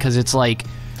what I mean? Because it's like,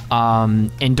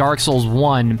 in Dark Souls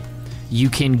 1... you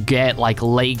can get, like,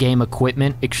 late game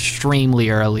equipment extremely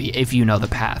early if you know the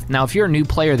path. Now, if you're a new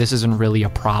player, this isn't really a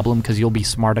problem because you'll be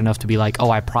smart enough to be like, oh,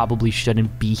 I probably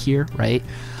shouldn't be here, right?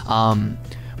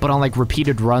 But on, like,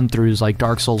 repeated run-throughs like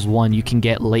Dark Souls 1, you can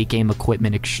get late game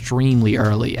equipment extremely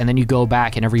early, and then you go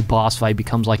back and every boss fight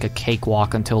becomes like a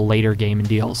cakewalk until later game in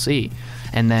DLC.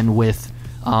 And then with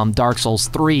Dark Souls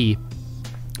 3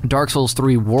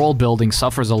 world building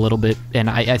suffers a little bit, and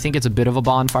I think it's a bit of a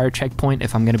bonfire checkpoint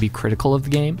if I'm going to be critical of the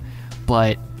game,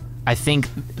 but I think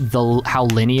how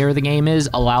linear the game is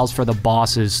allows for the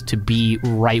bosses to be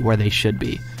right where they should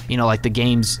be. You know, like, the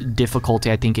game's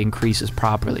difficulty, I think, increases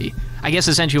properly. I guess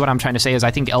essentially what I'm trying to say is I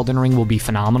think Elden Ring will be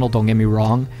phenomenal, don't get me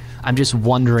wrong. I'm just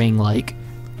wondering, like,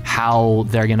 how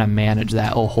they're going to manage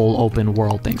that whole open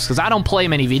world thing. Because I don't play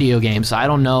many video games, so I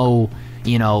don't know,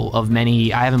 you know, of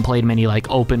many. I haven't played many like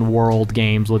open world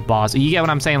games with bosses. You get what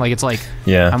I'm saying? Like it's like,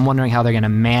 yeah. I'm wondering how they're gonna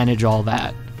manage all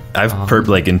that. I've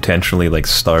like intentionally like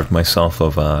starved myself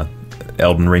of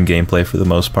Elden Ring gameplay for the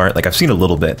most part. Like I've seen a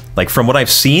little bit. Like from what I've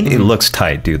seen, it looks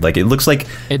tight, dude. Like it looks like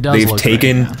they've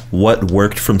taken what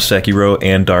worked from Sekiro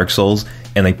and Dark Souls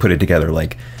and they put it together.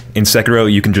 Like in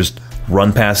Sekiro, you can just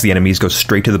run past the enemies, go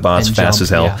straight to the boss fast as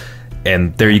hell. Yeah.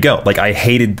 And there you go. Like I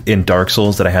hated in Dark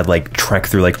Souls that I had like trek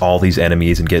through like all these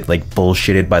enemies and get like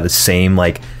bullshitted by the same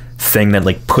like thing that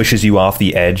like pushes you off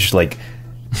the edge. Like,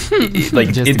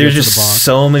 there's just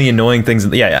so many annoying things.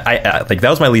 Yeah, I like that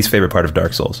was my least favorite part of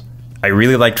Dark Souls. I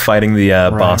really liked fighting the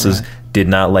bosses. Did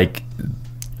not like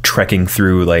trekking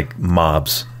through like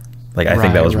mobs. Like I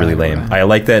think that was really lame. I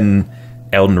like that in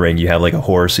Elden Ring you have like a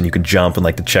horse and you can jump and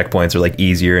like the checkpoints are like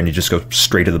easier and you just go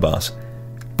straight to the boss.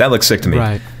 That looks sick to me.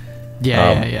 Right.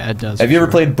 Yeah, it does. Have you ever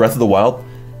played Breath of the Wild?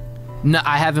 No,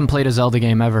 I haven't played a Zelda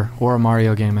game ever or a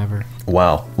Mario game ever.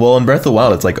 Wow. Well, in Breath of the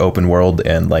Wild, it's like open world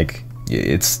and like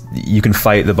you can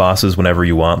fight the bosses whenever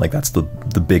you want. Like that's the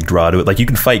big draw to it. Like you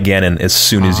can fight Ganon as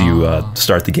soon as you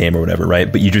start the game or whatever,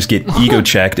 right? But you just get ego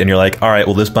checked and you're like, all right,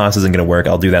 well this boss isn't going to work.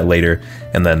 I'll do that later.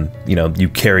 And then you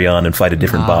carry on and fight a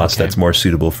different boss that's more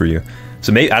suitable for you.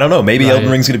 So maybe I don't know. Maybe Elden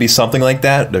Ring's going to be something like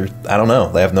that. Or, I don't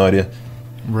know. I have no idea.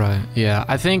 Right. Yeah.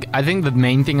 I think the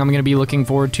main thing I'm going to be looking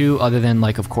forward to, other than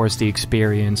like of course the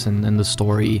experience and the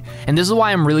story, and this is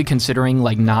why I'm really considering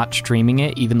like not streaming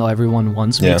it, even though everyone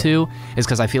wants me to, is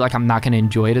because I feel like I'm not going to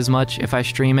enjoy it as much if I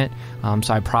stream it.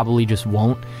 So I probably just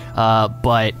won't.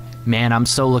 But man, I'm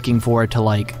so looking forward to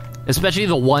like, especially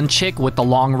the one chick with the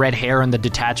long red hair and the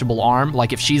detachable arm.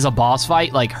 Like if she's a boss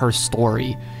fight, like her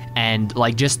story. And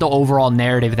like just the overall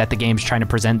narrative that the game's trying to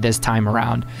present this time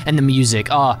around, and the music.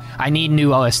 I need new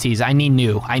OSTs. I need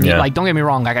like, don't get me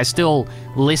wrong, like I still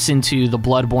listen to the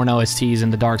Bloodborne OSTs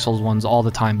and the Dark Souls ones all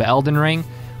the time, but Elden Ring,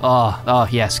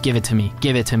 yes, give it to me.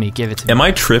 Am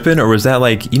I tripping, or was that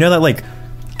like that like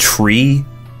tree,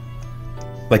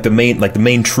 like the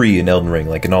main tree in Elden Ring,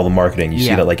 like in all the marketing, you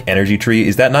see that like energy tree?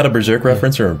 Is that not a Berserk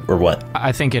reference or what?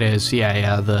 I think it is.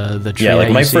 Yeah, the tree. Yeah, like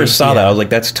when I first saw that, I was like,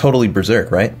 that's totally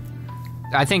Berserk, right?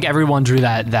 I think everyone drew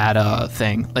that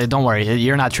thing. Like, don't worry,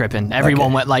 you're not tripping.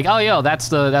 Everyone went like, oh, yo, that's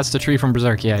the tree from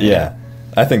Berserk. Yeah.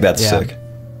 I think that's sick.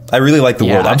 I really like the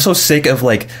world. I'm so sick of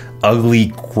like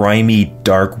ugly, grimy,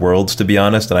 dark worlds, to be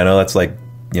honest. And I know that's like,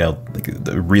 like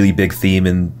a really big theme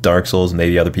in Dark Souls, and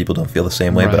maybe other people don't feel the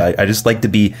same way, but I just like to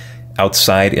be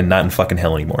outside and not in fucking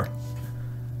hell anymore.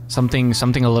 Something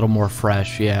a little more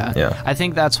fresh, yeah. I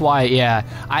think that's why,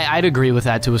 I'd agree with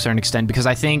that to a certain extent, because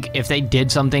I think if they did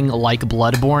something like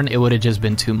Bloodborne, it would have just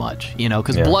been too much,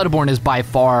 because Bloodborne is by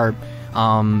far,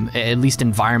 at least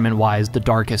environment-wise, the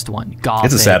darkest one. Gothic,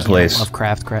 it's a sad place.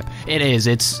 Lovecraft crap. It is.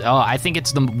 It's. I think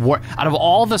it's out of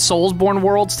all the Soulsborne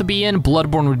worlds to be in,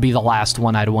 Bloodborne would be the last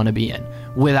one I'd want to be in,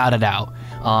 without a doubt.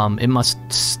 It must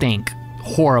stink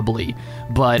horribly,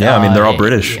 but yeah, I mean they're all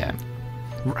British. Yeah.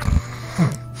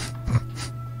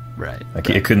 Right. Like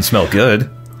it couldn't smell good.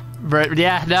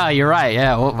 Yeah, no, you're right.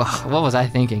 Yeah, what was I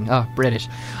thinking? Oh, British.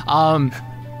 But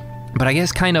I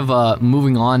guess kind of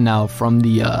moving on now from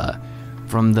the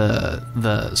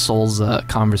Souls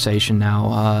conversation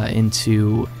now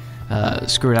into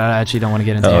screw it. I actually don't want to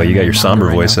get into. Oh, you got your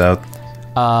somber voice out.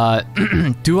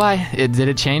 Do I? Did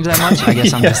it change that much? I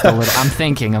guess I'm just a little. I'm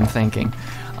thinking.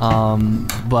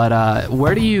 But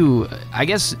where do you, I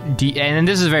guess, and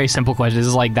this is a very simple question, this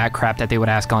is like that crap that they would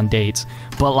ask on dates,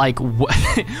 but like,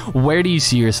 where do you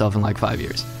see yourself in like 5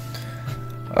 years?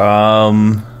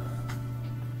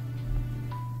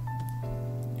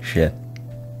 Shit.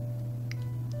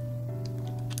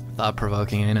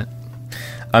 Thought-provoking, ain't it?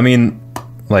 I mean,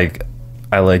 like,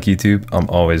 I like YouTube. I'm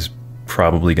always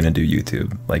probably gonna do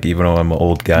YouTube. Like, even though I'm an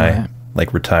old guy,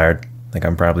 like retired, like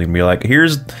I'm probably gonna be like,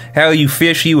 here's how you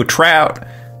fish you a trout,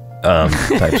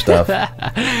 type stuff.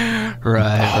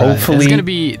 Right. Hopefully,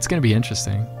 it's gonna be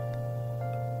interesting.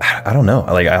 I don't know.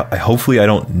 Like, hopefully I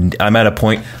don't. I'm at a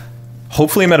point.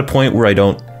 Hopefully, I'm at a point where I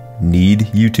don't need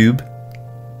YouTube.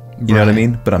 You know what I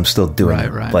mean? But I'm still doing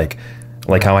it.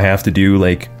 Like how I have to do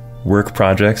like work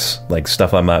projects, like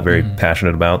stuff I'm not very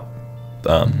passionate about.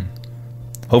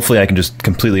 Hopefully I can just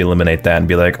completely eliminate that and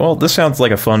be like, well, this sounds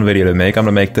like a fun video to make. I'm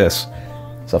gonna make this.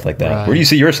 Stuff like that. Where do you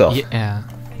see yourself? Yeah.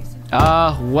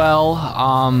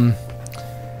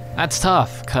 That's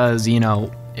tough, because,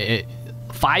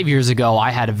 5 years ago,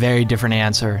 I had a very different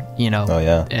answer, Oh,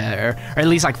 yeah. Or at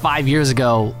least like 5 years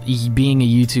ago, being a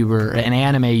YouTuber, an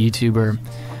anime YouTuber,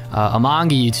 a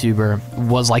manga YouTuber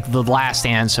was like the last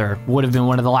answer, would have been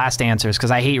one of the last answers,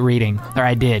 because I hate reading, or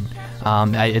I did.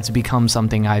 It's become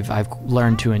something I've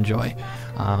learned to enjoy.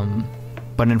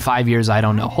 But in 5 years, I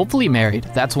don't know. Hopefully married.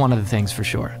 That's one of the things for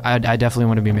sure. I definitely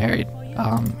want to be married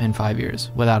in 5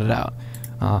 years, without a doubt.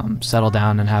 Settle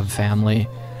down and have a family.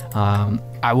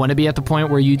 I want to be at the point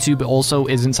where YouTube also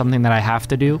isn't something that I have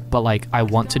to do, but like I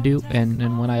want to do,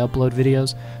 and when I upload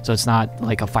videos, so it's not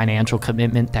like a financial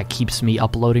commitment that keeps me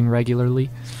uploading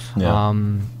regularly. Yeah.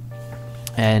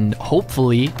 And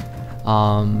hopefully,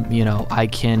 you know, I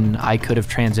could have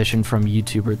transitioned from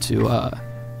YouTuber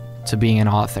to being an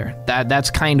author.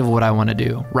 That's kind of what I want to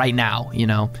do right now. You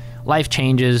know, life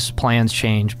changes, plans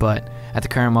change, but at the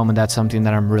current moment, that's something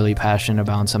that I'm really passionate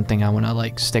about, and something I want to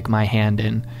like stick my hand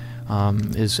in.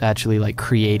 Is actually like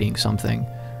creating something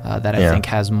that I think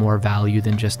has more value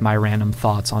than just my random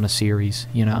thoughts on a series,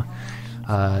 you know?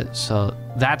 So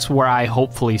that's where I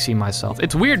hopefully see myself.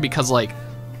 It's weird because like,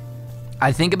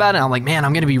 I think about it and I'm like, man,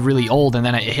 I'm going to be really old. And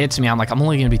then it hits me. I'm like, I'm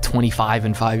only going to be 25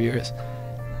 in 5 years.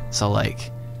 So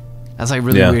like, that's like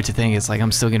really weird to think. It's like,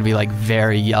 I'm still going to be like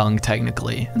very young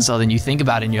technically. And so then you think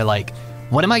about it and you're like,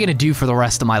 what am I going to do for the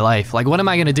rest of my life? Like, what am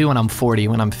I going to do when I'm 40,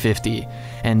 when I'm 50?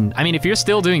 And I mean, if you're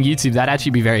still doing YouTube, that'd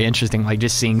actually be very interesting. Like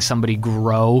just seeing somebody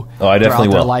grow throughout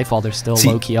their life while they're still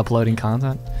low-key uploading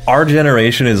content. Our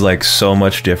generation is like so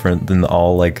much different than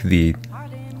all like the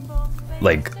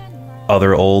like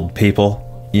other old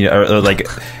people, you know, or like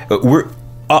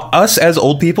us as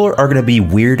old people are going to be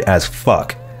weird as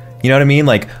fuck. You know what I mean?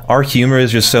 Like our humor is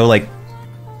just so like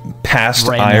past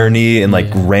irony and like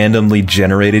randomly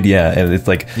generated, and it's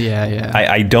like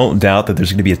I don't doubt that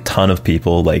there's gonna be a ton of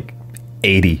people like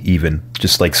 80 even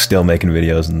just like still making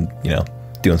videos and, you know,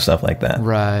 doing stuff like that.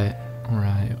 Right.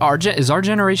 Is our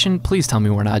generation, please tell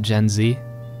me we're not Gen Z.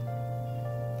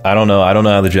 I don't know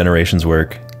how the generations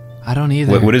work. I don't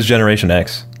either. What is Generation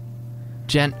X?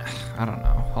 I don't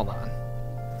know, hold on.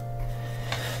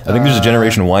 I think there's a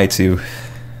Generation Y too.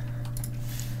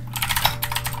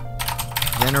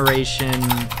 Generation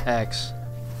X.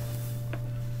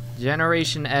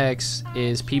 Generation X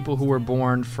is people who were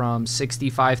born from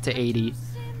 65 to 80.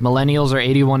 Millennials are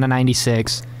 81 to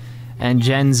 96. And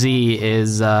Gen Z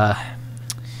is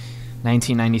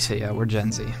 1996. Yeah, we're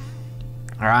Gen Z.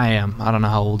 Or I am. I don't know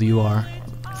how old you are.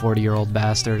 40-year-old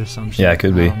bastard or some shit. Yeah, it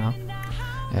could be. I don't know.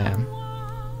 Yeah.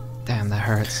 Damn, that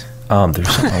hurts. There's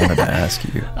something I wanted to ask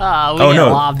you. We get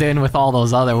lobbed in with all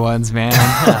those other ones, man.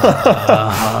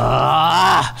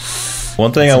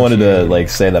 One thing I wanted to like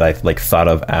say that I like thought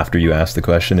of after you asked the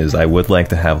question is I would like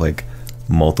to have like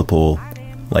multiple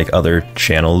like other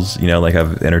channels. You know, like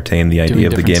I've entertained the idea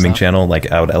of the gaming channel. Like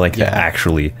I like to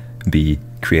actually be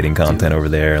creating content over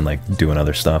there and like doing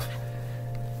other stuff.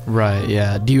 Right.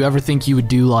 Yeah. Do you ever think you would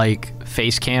do like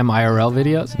face cam IRL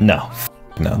videos? No.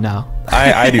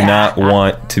 I do not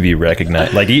want to be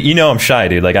recognized. Like you know, I'm shy,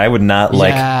 dude. Like I would not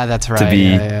like to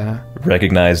be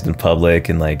recognized in public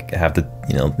and like have to,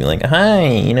 you know, be like, hi,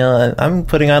 you know, I'm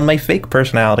putting on my fake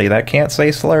personality that can't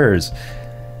say slurs.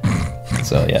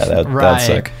 So yeah, that'd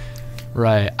suck.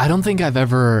 Right. I don't think I've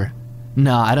ever.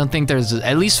 No, I don't think there's.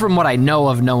 At least from what I know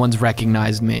of, no one's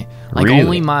recognized me. Like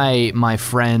only my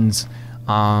friends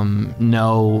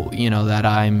know, you know, that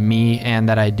I'm me and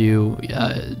that I do,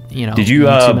 you know. Did you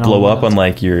blow up on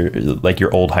like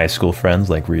your old high school friends?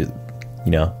 Like, were you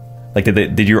know, like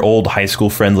did your old high school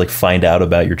friends like find out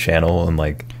about your channel and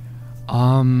like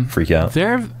freak out?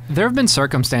 There have been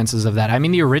circumstances of that. I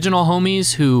mean, the original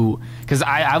homies who, because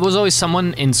I was always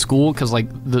someone in school, because like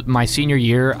my senior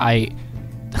year I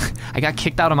got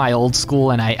kicked out of my old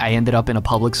school and I ended up in a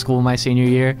public school my senior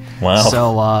year. Wow.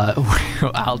 So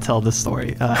I'll tell the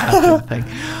story after the thing.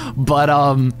 But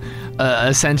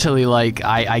essentially, like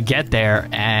I get there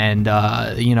and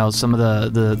you know, some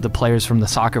of the players from the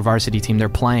soccer varsity team, they're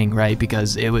playing, right?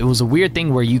 Because it was a weird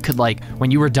thing where you could like,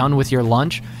 when you were done with your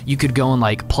lunch, you could go and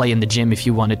like play in the gym if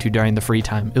you wanted to during the free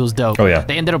time. It was dope. Oh yeah.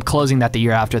 They ended up closing that the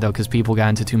year after though, because people got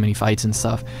into too many fights and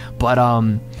stuff. But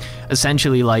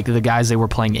essentially, like the guys, they were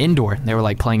playing indoor. They were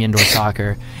like playing indoor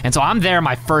soccer. And so I'm there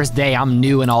my first day. I'm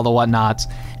new and all the whatnots.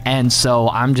 And so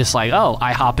I'm just like, oh,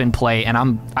 I hop in play,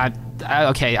 and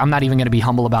okay, I'm not even gonna be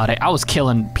humble about it. I was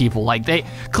killing people. Like they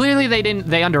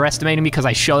underestimated me because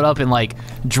I showed up in like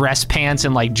dress pants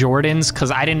and like Jordans because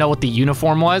I didn't know what the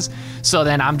uniform was. So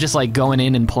then I'm just like going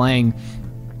in and playing.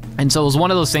 And so it was one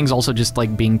of those things also, just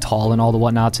like being tall and all the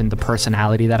whatnots and the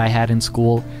personality that I had in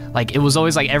school. Like it was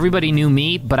always like everybody knew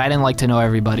me, but I didn't like to know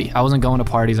everybody. I wasn't going to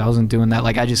parties. I wasn't doing that.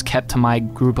 Like I just kept to my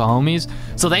group of homies.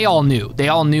 So they all knew. They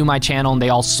all knew my channel and they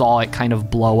all saw it kind of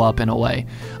blow up in a way.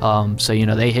 So, you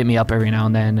know, they hit me up every now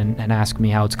and then and ask me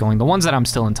how it's going. The ones that I'm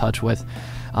still in touch with.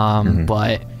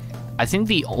 But I think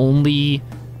the only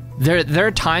there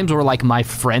are times where like my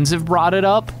friends have brought it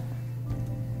up,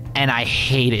 and I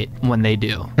hate it when they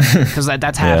do, because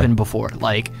that's happened before.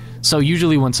 Like, so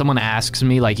usually when someone asks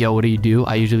me like, "Yo, what do you do?"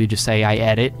 I usually just say I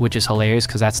edit, which is hilarious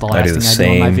because that's the last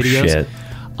thing I do in my videos. Shit.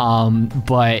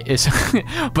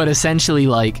 But essentially,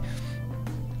 like,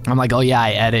 I'm like, oh yeah,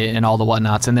 I edit and all the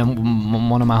whatnots, and then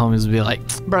one of my homies will be like,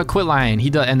 bro, quit lying.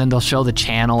 He does, and then they'll show the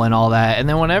channel and all that, and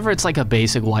then whenever it's like a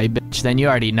basic white bitch, then you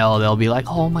already know they'll be like,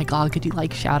 oh my god, could you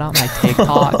like shout out my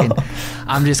TikTok? And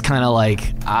I'm just kind of like,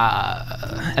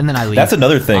 and then I leave. That's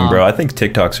another thing, bro. I think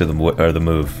TikToks are the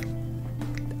move.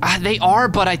 They are,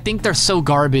 but I think they're so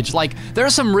garbage. Like, there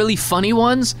are some really funny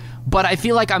ones, but I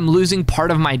feel like I'm losing part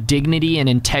of my dignity and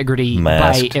integrity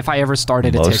by if I ever started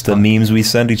a TikTok. Most of the memes we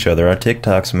send each other are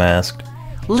TikToks masked.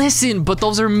 Listen, but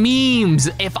those are memes.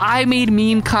 If I made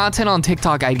meme content on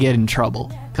TikTok, I'd get in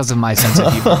trouble because of my sense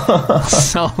of humor.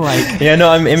 So, like... Yeah, no,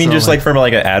 I mean, so just like from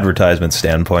like an advertisement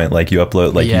standpoint, like you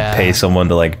upload, like you pay someone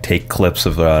to like take clips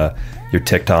of... your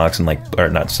TikToks and like, or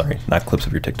not clips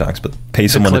of your TikToks, but pay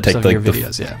someone to take like your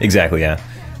videos, exactly, yeah.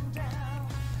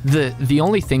 The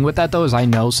only thing with that though is I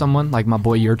know someone like my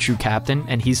boy Your True Captain,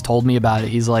 and he's told me about it.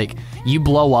 He's like, you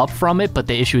blow up from it, but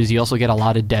the issue is you also get a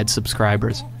lot of dead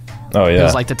subscribers. Oh yeah,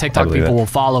 because like the TikTok people will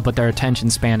follow, but their attention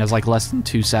span is like less than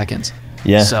 2 seconds.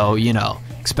 Yeah. So you know,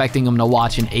 expecting them to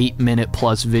watch an 8-minute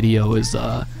plus video is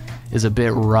a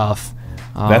bit rough.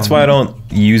 That's why I don't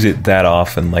use it that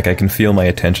often. Like, I can feel my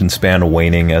attention span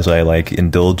waning as I like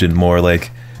indulge in more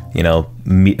like, you know,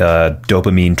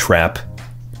 dopamine trap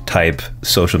type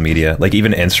social media. Like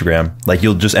even Instagram. Like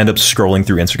you'll just end up scrolling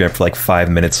through Instagram for like 5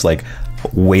 minutes, like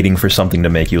waiting for something to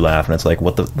make you laugh, and it's like,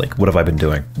 what have I been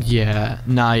doing? Yeah,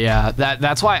 nah, yeah.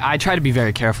 That's why I try to be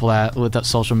very careful with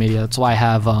social media. That's why I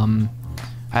have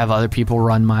other people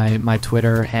run my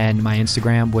Twitter and my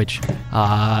Instagram, which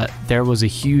there was a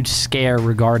huge scare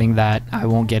regarding that. I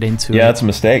won't get into it. Yeah, it's a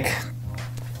mistake.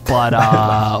 But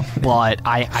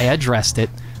I addressed it,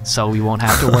 so we won't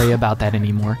have to worry about that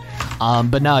anymore.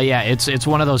 But no, yeah, it's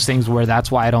one of those things where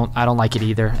that's why I don't like it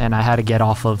either, and I had to get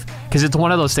off of, because it's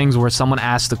one of those things where someone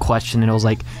asked a question and it was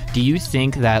like, do you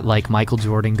think that like Michael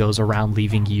Jordan goes around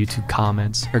leaving YouTube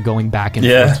comments or going back and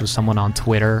forth with someone on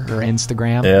Twitter or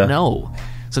Instagram? Yeah. No.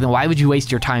 So then why would you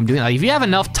waste your time doing that? Like, if you have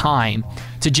enough time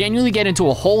to genuinely get into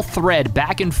a whole thread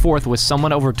back and forth with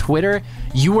someone over Twitter,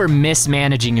 you are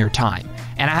mismanaging your time.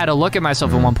 And I had to look at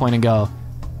myself at one point and go,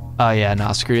 oh yeah,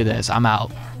 no, screw this, I'm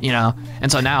out, you know?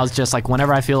 And so now it's just like,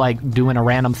 whenever I feel like doing a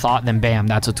random thought, then bam,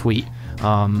 that's a tweet.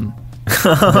 Time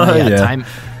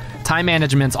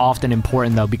management's often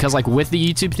important though, because like with the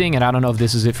YouTube thing, and I don't know if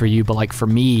this is it for you, but like for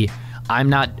me, I'm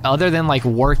not, other than like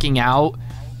working out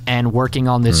and working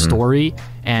on this story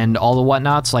and all the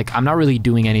whatnots, like I'm not really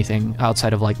doing anything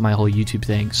outside of like my whole YouTube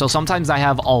thing. So sometimes I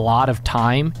have a lot of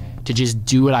time to just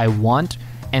do what I want,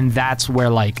 and that's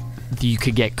where like you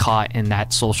could get caught in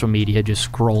that social media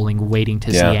just scrolling, waiting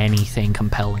to see anything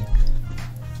compelling.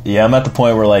 Yeah, I'm at the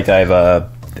point where like I've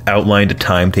outlined a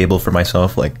timetable for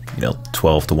myself, like, you know,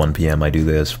 12 to 1 p.m. I do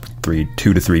this, 2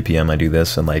 to 3 p.m. I do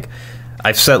this, and like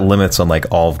I've set limits on like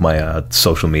all of my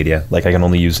social media. Like I can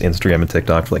only use Instagram and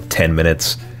TikTok for like 10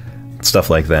 minutes, stuff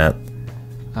like that.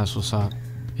 That's what's up.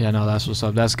 Yeah, no, that's what's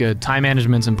up. That's good. Time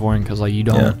management's important because like you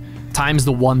don't. Time's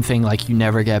the one thing like you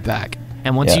never get back.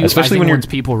 And once you, especially once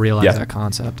people realize that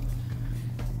concept.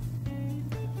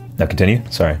 Now continue.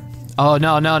 Sorry. Oh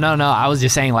no. I was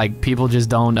just saying like people just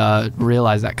don't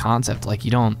realize that concept. Like you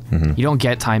don't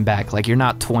get time back. Like you're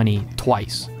not 20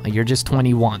 twice. Like you're just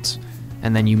 20 once.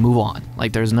 And then you move on.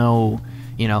 Like there's no,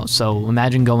 you know, so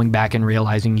imagine going back and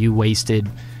realizing you wasted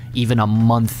even a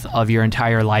month of your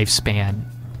entire lifespan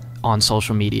on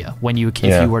social media when you,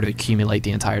 if you were to accumulate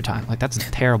the entire time. Like that's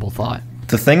a terrible thought.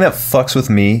 The thing that fucks with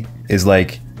me is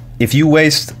like, if you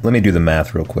waste, let me do the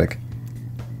math real quick.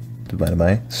 Divided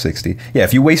by 60. Yeah,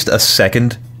 if you waste a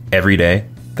second every day,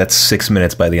 that's 6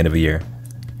 minutes by the end of a year.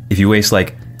 If you waste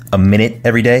like a minute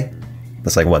every day,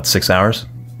 that's like what, 6 hours?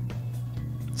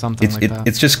 Something like that.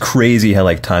 It's just crazy how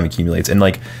like time accumulates, and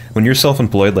like when you're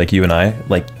self-employed like you and I,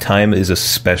 like time is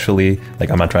especially,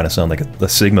 like I'm not trying to sound like a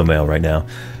Sigma male right now,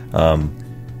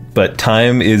 but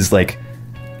time is like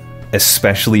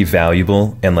especially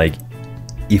valuable, and like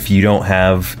if you don't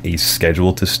have a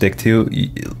schedule to stick to,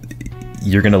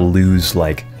 you're gonna lose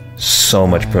like so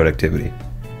much productivity.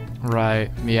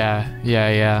 Right.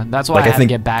 Yeah. That's why like, I had to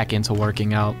get back into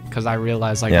working out, because I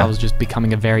realized like I was just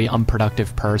becoming a very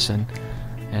unproductive person.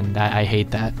 And I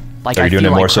hate that. Like, are you doing it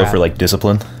more so for like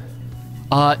discipline?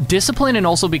 Discipline, and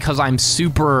also because I'm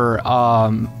super,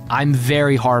 I'm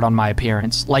very hard on my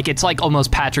appearance. Like it's like almost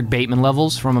Patrick Bateman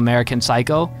levels from American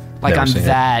Psycho. Like I'm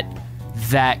that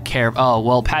that care. Oh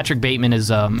well, Patrick Bateman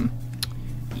is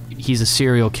he's a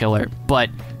serial killer, but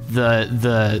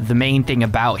the main thing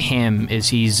about him is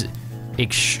he's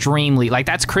extremely, like,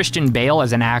 that's Christian Bale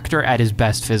as an actor at his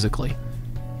best physically.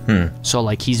 So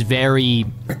like he's very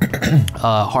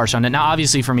harsh on it. Now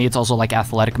obviously for me it's also like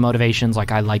athletic motivations,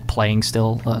 like I like playing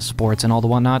still sports and all the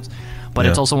whatnots, but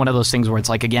it's also one of those things where it's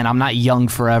like, again, I'm not young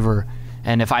forever,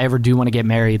 and if I ever do want to get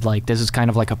married, like this is kind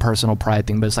of like a personal pride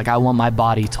thing, but it's like I want my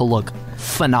body to look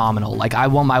phenomenal. Like I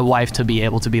want my wife to be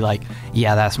able to be like,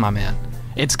 yeah, that's my man.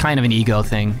 It's kind of an ego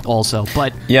thing also,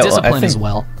 but discipline as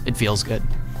well. It feels good.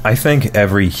 I think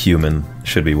every human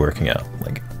should be working out,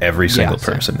 like every single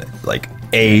person. Like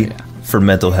A, for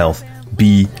mental health,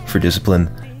 B, for discipline,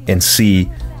 and C,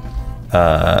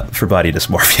 for body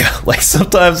dysmorphia. Like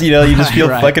sometimes, you know, you just feel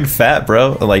fucking fat,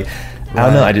 bro. Like, I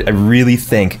don't know, I really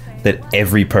think that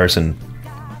every person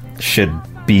should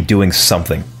be doing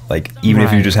something. Like, even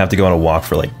if you just have to go on a walk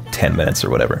for like 10 minutes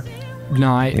or whatever.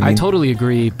 No, I totally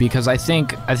agree, because I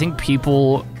think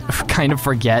people kind of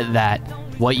forget that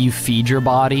what you feed your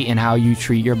body and how you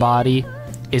treat your body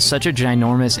is such a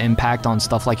ginormous impact on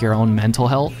stuff like your own mental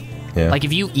health. Like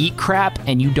if you eat crap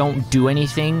and you don't do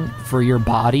anything for your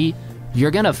body, you're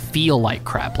gonna feel like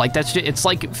crap. Like that's just, it's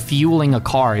like fueling a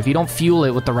car. If you don't fuel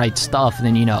it with the right stuff,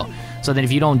 then you know. So then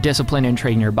if you don't discipline and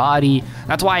train your body,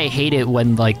 that's why I hate it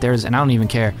when like there's, and I don't even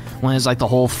care, when it's like the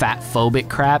whole fat phobic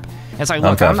crap. It's like,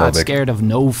 look, I'm not scared of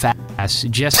no fat ass,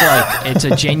 just like it's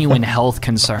a genuine health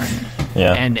concern.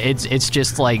 And it's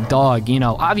just like, dog, you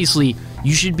know, obviously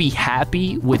you should be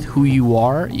happy with who you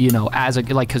are, you know, as a,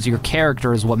 like, because your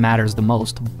character is what matters the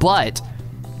most. But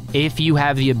if you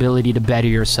have the ability to better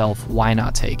yourself, why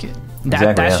not take it?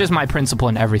 That's just my principle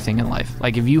in everything in life.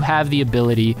 Like if you have the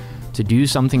ability to do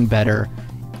something better,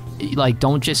 like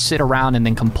don't just sit around and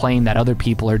then complain that other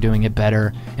people are doing it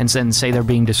better and then say they're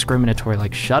being discriminatory.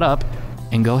 Like shut up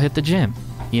and go hit the gym,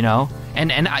 you know?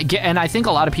 And I think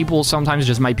a lot of people sometimes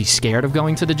just might be scared of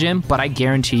going to the gym, but I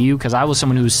guarantee you, because I was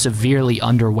someone who was severely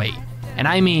underweight, and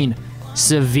I mean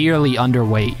severely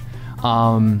underweight.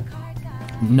 I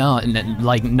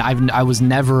was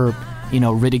never, you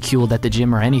know, ridiculed at the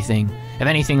gym or anything. If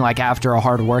anything, like after a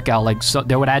hard workout, like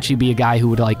there would actually be a guy who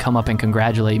would like come up and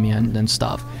congratulate me and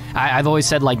stuff. I've always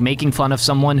said like making fun of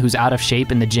someone who's out of shape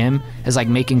in the gym is like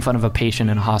making fun of a patient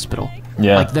in a hospital.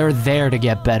 Like they're there to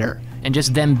get better, and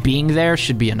just them being there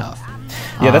should be enough.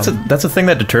 That's a thing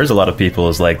that deters a lot of people,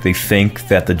 is like they think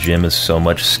that the gym is so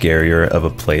much scarier of a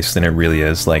place than it really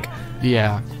is. Like,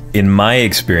 in my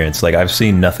experience, like I've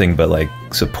seen nothing but like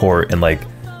support, and like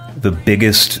the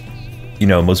biggest, you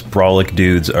know, most brolic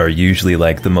dudes are usually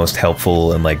like the most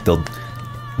helpful, and like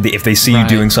if they see you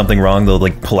doing something wrong, they'll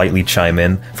like politely chime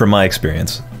in, from my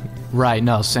experience. Right,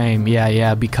 no, same.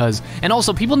 Yeah, because, and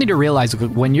also people need to realize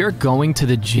when you're going to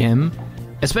the gym,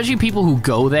 especially people who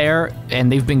go there and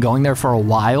they've been going there for a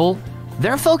while,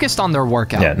 they're focused on their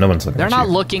workout. Yeah, no one's looking They're not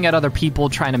looking at other people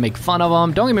trying to make fun of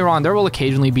them. Don't get me wrong, there will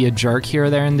occasionally be a jerk here or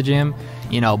there in the gym,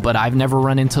 you know, but I've never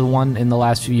run into one in the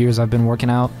last few years I've been working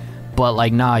out. But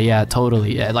like, nah, yeah,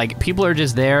 totally. Yeah, like people are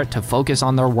just there to focus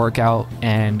on their workout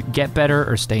and get better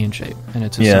or stay in shape, and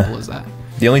it's as simple as that.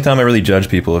 The only time I really judge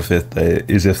people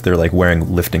is if they're like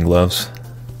wearing lifting gloves.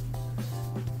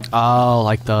 Oh,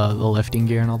 like the lifting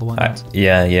gear and all the ones.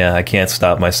 Yeah. I can't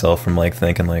stop myself from like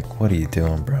thinking like, what are you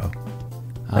doing, bro?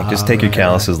 Like, just take your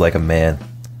calluses like a man.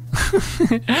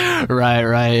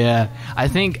 Right, yeah. I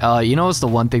think, you know what's the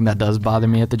one thing that does bother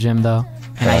me at the gym, though?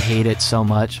 And I hate it so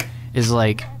much, is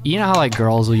like, you know how like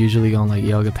girls will usually go in like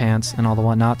yoga pants and all the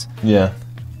whatnots? Yeah.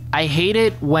 I hate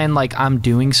it when like I'm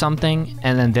doing something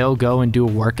and then they'll go and do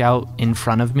a workout in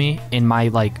front of me in my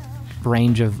like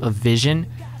range of vision,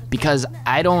 because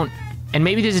I don't, and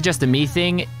maybe this is just a me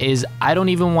thing, is I don't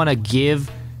even want to give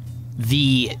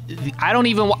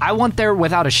I want there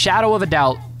without a shadow of a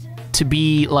doubt to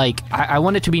be like, I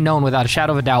want it to be known without a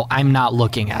shadow of a doubt I'm not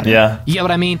looking at it. Yeah. You get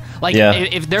what I mean? Like,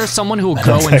 if there's someone who will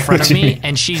go in front of me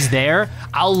and she's there,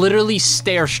 I'll literally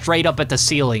stare straight up at the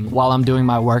ceiling while I'm doing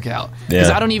my workout.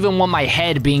 Because I don't even want my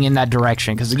head being in that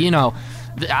direction. Because, you know,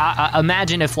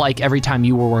 imagine if, like, every time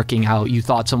you were working out, you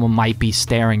thought someone might be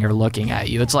staring or looking at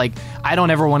you. It's like, I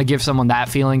don't ever want to give someone that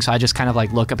feeling, so I just kind of,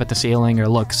 like, look up at the ceiling or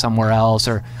look somewhere else,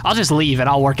 or I'll just leave and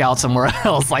I'll work out somewhere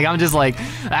else. Like, I'm just like,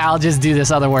 I'll just do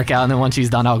this other workout, and then once she's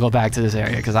done, I'll go back to this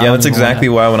area. Cause that's exactly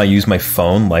why when I use my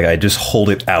phone, like, I just hold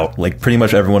it out. Like, pretty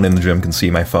much everyone in the gym can see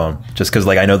my phone. Just because,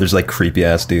 like, I know there's, like,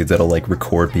 creepy-ass dudes that'll, like,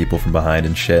 record people from behind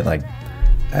and shit. Like,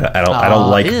 I don't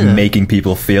like making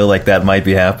people feel like that might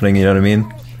be happening, you know what I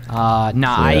mean? Nah,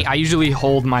 Yeah. I usually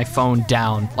hold my phone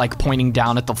down, like pointing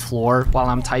down at the floor while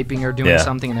I'm typing or doing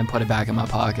something, and then put it back in my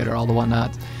pocket or all the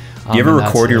whatnot. Do you ever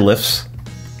record your lifts?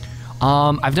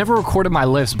 I've never recorded my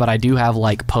lifts, but I do have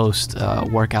like post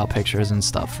workout pictures and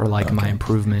stuff for like my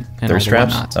improvement and Thirst all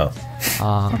the traps?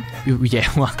 whatnot.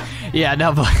 Yeah, well, yeah,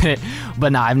 no,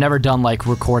 but no, I've never done like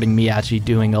recording me actually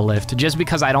doing a lift, just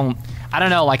because I don't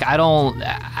know, like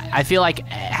I feel like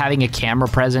having a camera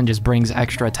present just brings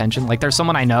extra attention. Like there's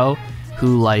someone I know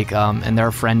who like and they're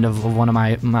a friend of one of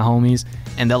my homies,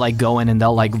 and they'll like go in and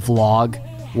they'll like vlog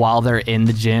while they're in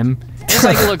the gym. It's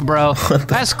like, look, bro,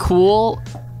 that's cool,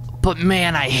 but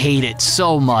man, I hate it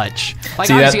so much. Like,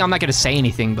 see, obviously I'm not gonna say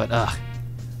anything, but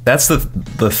that's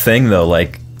the thing though,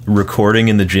 like recording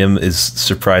in the gym is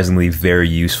surprisingly very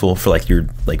useful for like your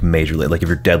like major, like if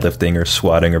you're deadlifting or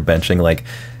squatting or benching. Like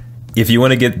if you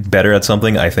want to get better at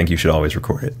something, I think you should always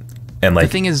record it. And like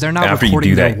the thing is, they're not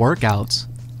recording their workouts.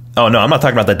 Oh no, I'm not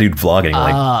talking about that dude vlogging.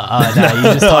 Like, no,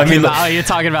 you're just talking about, you're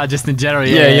talking about just in general.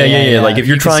 Yeah. Like if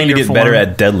you're trying to get better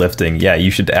at deadlifting, yeah,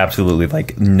 you should absolutely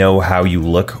like know how you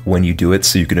look when you do it,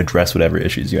 so you can address whatever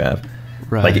issues you have.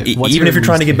 Right. Like even if you're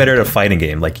trying to get better at a fighting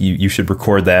game, like you should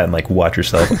record that and like watch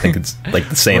yourself. I think it's like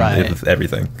the same with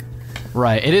everything.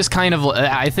 Right. It is kind of.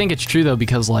 I think it's true though,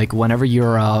 because like whenever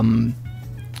you're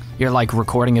like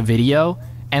recording a video,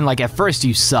 and like at first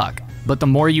you suck. But the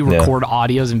more you record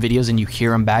audios and videos and you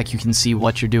hear them back, you can see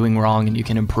what you're doing wrong and you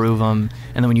can improve them.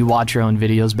 And then when you watch your own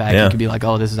videos back, you can be like,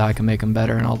 oh, this is how I can make them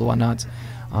better and all the whatnots.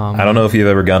 I don't know if you've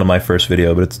ever gone to my first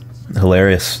video, but it's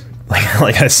hilarious.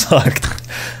 Like I sucked.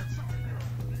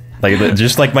 Like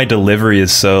just like my delivery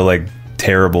is so like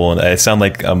terrible, and I sound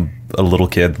like I'm a little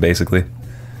kid basically.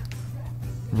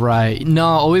 Right. No,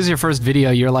 always your first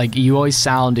video, you're like, you always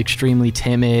sound extremely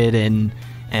timid and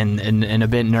a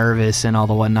bit nervous and all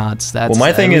the whatnots. That's, well,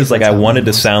 my thing is like I wanted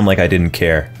to sound like I didn't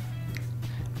care.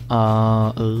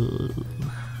 Yeah.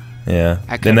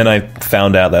 And then I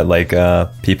found out that like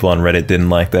people on Reddit didn't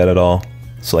like that at all.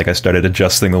 So like I started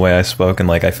adjusting the way I spoke, and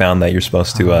like I found that you're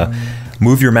supposed to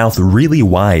move your mouth really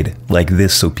wide like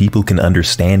this so people can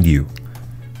understand you.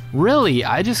 Really?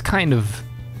 I just kind of,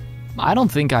 I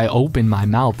don't think I open my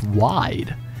mouth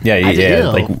wide. Yeah.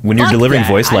 Like when you're delivering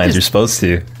voice lines, you're supposed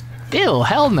to. Ew,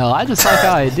 hell no. I just like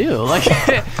how I do. Like,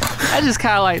 I just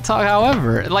kind of like talk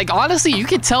however. Like, honestly, you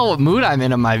can tell what mood I'm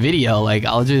in my video. Like,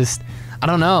 I'll just, I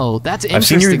don't know. That's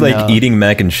interesting. I've seen you like eating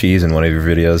mac and cheese in one of your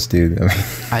videos, dude. I mean,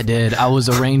 I did. I was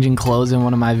arranging clothes in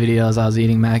one of my videos. I was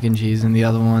eating mac and cheese in the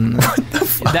other one. What the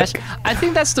fuck? I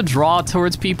think that's the draw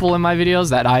towards people in my videos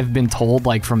that I've been told,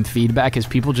 like, from feedback, is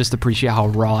people just appreciate how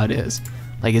raw it is.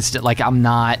 Like, it's just, like, I'm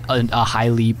not a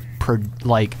highly,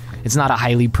 it's not a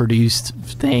highly produced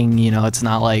thing, you know. It's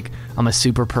not like I'm a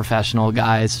super professional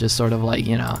guy. It's just sort of like,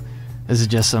 you know, this is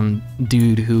just some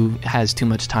dude who has too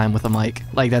much time with a mic.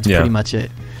 Like, that's pretty much it.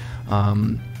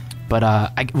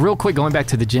 Real quick, going back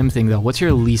to the gym thing though, what's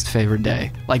your least favorite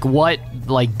day? Like, what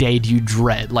like day do you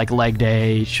dread? Like leg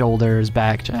day, shoulders,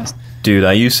 back, chest? Dude,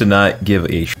 I used to not give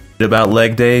a shit about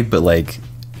leg day, but like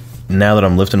now that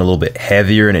I'm lifting a little bit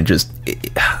heavier, and I'm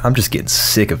just getting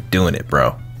sick of doing it,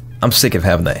 bro. I'm sick of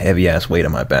having that heavy ass weight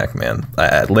on my back, man.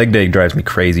 Leg day drives me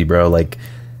crazy, bro. Like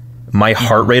my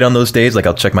heart rate on those days, like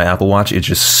I'll check my Apple Watch, it's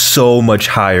just so much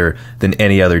higher than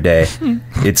any other day.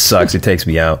 It sucks. It takes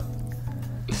me out.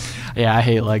 Yeah, I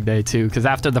hate leg day too, because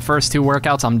after the first two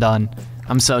workouts, I'm done.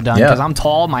 I'm so done, because I'm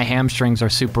tall, my hamstrings are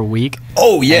super weak.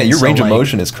 Oh yeah, your range of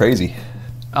motion is crazy.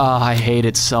 Oh, I hate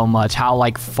it so much. How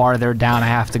like farther down I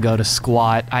have to go to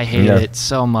squat. I hate it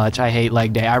so much. I hate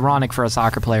leg day. Ironic for a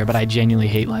soccer player, but I genuinely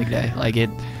hate leg day. Like it,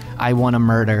 I want to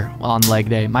murder on leg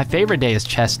day. My favorite day is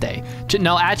chest day.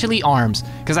 No, actually arms,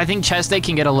 because I think chest day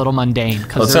can get a little mundane,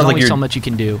 because there's only so much you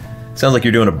can do. Sounds like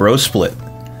you're doing a bro split.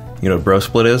 You know what bro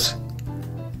split is?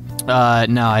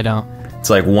 No, I don't. It's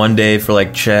like one day for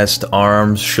like chest,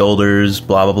 arms, shoulders,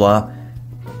 blah blah blah.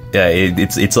 Yeah,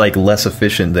 it's like less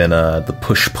efficient than the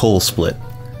push-pull split.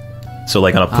 So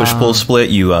like on a push-pull split,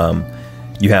 you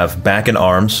have back and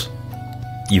arms,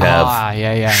 you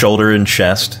have shoulder and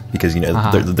chest, because you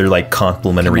know they're like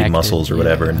complementary muscles or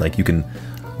whatever, and like you can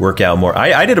work out more.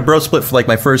 I did a bro split for like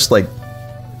my first like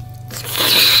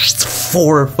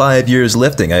 4 or 5 years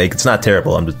lifting. It's not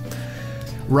terrible. I'm just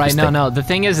right. No. The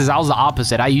thing is I was the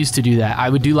opposite. I used to do that. I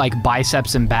would do like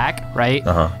biceps and back, right?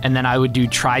 And then I would do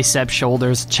triceps,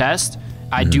 shoulders, chest.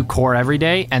 I'd do core every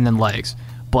day, and then legs.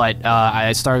 But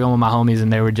I started going with my homies,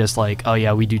 and they were just like, oh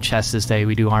yeah, we do chest this day,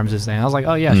 we do arms this day. And I was like,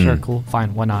 oh yeah, sure, cool,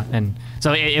 fine, why not? And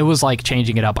so it was like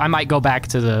changing it up. I might go back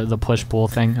to the push-pull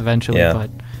thing eventually, but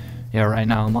yeah, right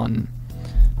now I'm on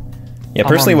Yeah,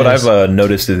 personally, what I've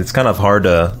noticed is it's kind of hard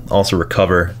to also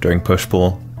recover during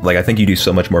push-pull. Like, I think you do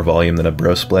so much more volume than a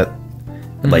bro split.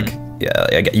 Like,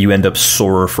 yeah, you end up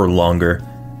sorer for longer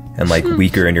and, like,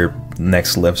 weaker in your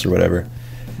next lifts or whatever.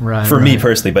 Right. For me,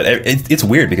 personally, but it's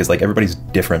weird because, like, everybody's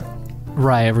different.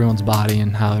 Right, everyone's body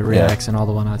and how it reacts and all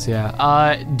the whatnots,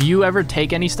 yeah. Do you ever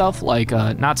take any stuff, like,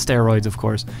 not steroids, of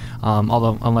course,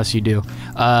 although, unless you do,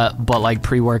 but, like,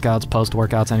 pre-workouts,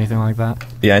 post-workouts, anything like that?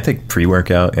 Yeah, I take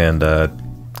pre-workout and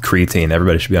creatine.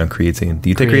 Everybody should be on creatine. Do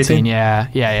you take creatine?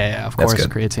 Yeah, of course,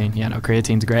 creatine. Yeah, no,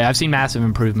 creatine's great. I've seen massive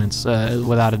improvements,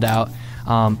 without a doubt.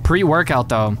 Pre-workout,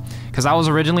 though, because I was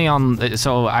originally on,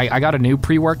 so I got a new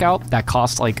pre-workout that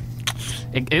cost, like,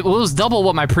 it was double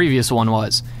what my previous one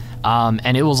was.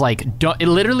 And it was like, it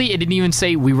literally, it didn't even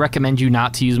say we recommend you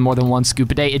not to use more than 1 scoop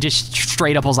a day. It just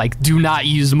straight up was like, do not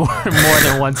use more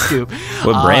than 1 scoop.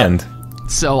 What brand?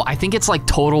 So I think it's like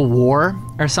Total War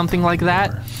or something like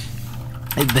that.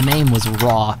 The name was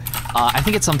Raw. I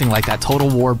think it's something like that. Total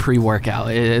War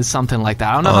pre-workout. It is something like that.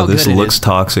 I don't know how good it is. This looks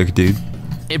toxic, dude.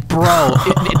 Bro,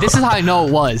 this is how I know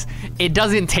it was. It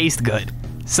doesn't taste good.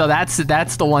 So that's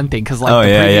the one thing, because like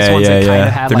the previous ones that kind of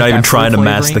had they're like not even trying to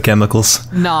flavoring. mask the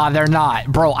chemicals. Nah, they're not.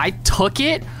 Bro, I took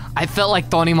it. I felt like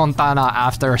Tony Montana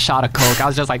after a shot of Coke. I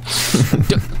was just like,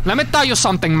 let me tell you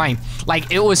something, man.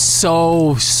 Like, it was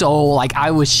so, like,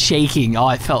 I was shaking. Oh,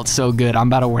 it felt so good. I'm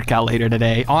about to work out later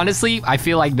today. Honestly, I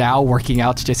feel like now working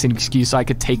out's just an excuse so I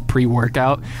could take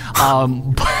pre-workout.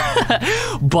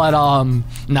 But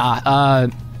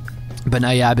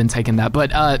no, yeah, I've been taking that.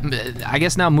 But I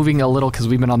guess now moving a little, because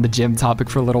we've been on the gym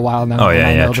topic for a little while now. Oh, yeah,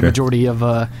 I know true. the majority of,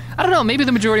 I don't know, maybe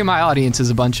the majority of my audience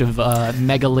is a bunch of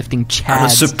mega lifting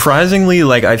chads. Surprisingly,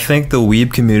 like, I think the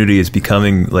weeb community is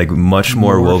becoming, like, much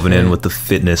more woven in with the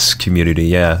fitness community.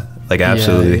 Yeah, like,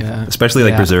 absolutely. Yeah. Especially,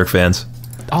 like, Berserk fans.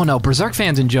 Oh, no, Berserk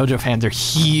fans and JoJo fans are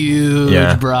huge,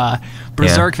 bruh.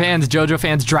 Berserk fans, JoJo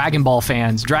fans, Dragon Ball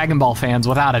fans,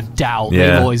 without a doubt.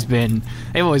 Yeah. They've always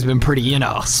been pretty, you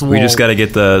know, swole. We just got to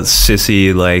get the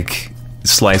sissy, like,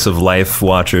 slice of life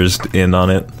watchers in on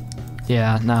it.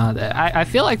 Yeah, no, I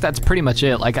feel like that's pretty much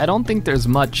it. Like, I don't think there's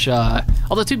much,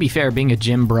 although to be fair, being a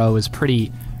gym bro is pretty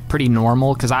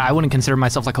normal, because I wouldn't consider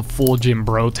myself like a full gym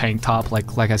bro tank top.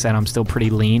 Like I said, I'm still pretty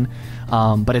lean.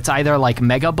 But it's either like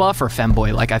mega buff or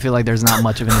femboy. Like, I feel like there's not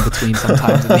much of an in-between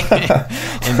sometimes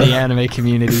in the anime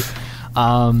community.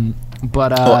 Yeah.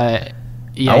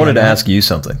 I wanted to ask you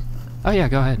something. Oh, yeah,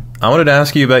 go ahead. I wanted to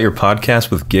ask you about your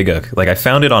podcast with Giguk. Like, I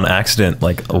found it on accident,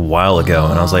 like, a while ago,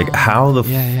 and I was like, how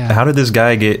did this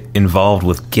guy get involved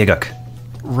with Giguk?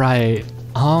 Right.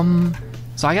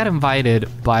 So I got invited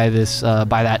by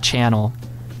that channel,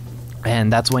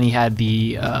 and that's when he had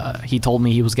he told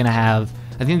me he was gonna have,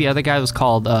 I think the other guy was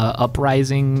called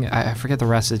Uprising. I forget the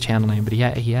rest of the channel name, but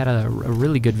he had a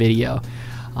really good video,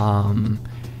 and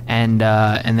then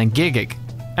Giguk,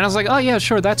 and I was like, oh yeah,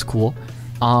 sure, that's cool.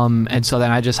 And so then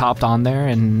I just hopped on there,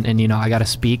 and you know, I got to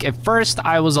speak. At first,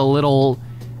 I was a little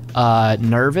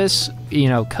nervous, you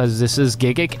know, because this is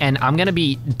Giguk, and I'm gonna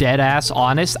be dead ass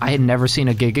honest. I had never seen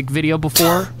a Giguk video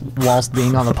before whilst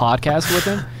being on the podcast with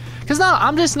him. Because no,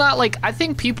 I'm just not, like, I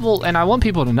think people, and I want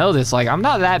people to know this, like, I'm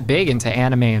not that big into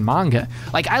anime and manga.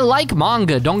 Like, I like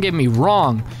manga, don't get me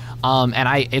wrong,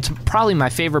 and it's probably my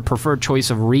favorite preferred choice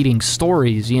of reading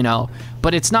stories, you know,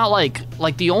 but it's not like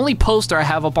the only poster I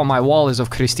have up on my wall is of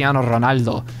Cristiano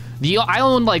Ronaldo. I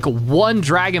own like one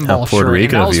Dragon Ball shirt,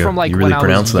 and that was from like when I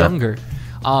was younger.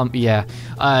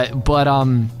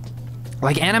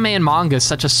 Like, anime and manga is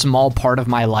such a small part of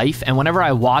my life, and whenever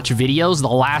I watch videos, the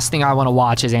last thing I want to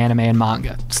watch is anime and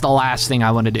manga. It's the last thing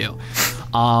I want to do.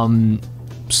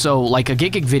 So, like, a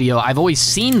Giguk video, I've always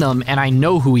seen them, and I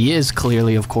know who he is,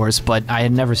 clearly, of course, but I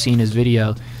had never seen his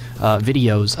videos.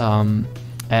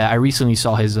 I recently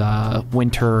saw his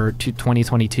winter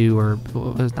 2022, or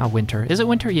not winter. Is it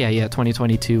winter? Yeah,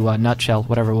 2022 Nutshell,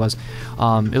 whatever it was.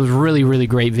 It was really, really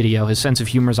great video. His sense of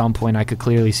humor is on point. I could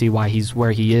clearly see why he's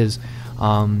where he is.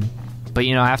 But,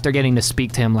 you know, after getting to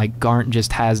speak to him, like, Garnt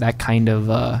just has that kind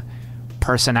of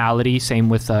personality. Same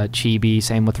with Chibi,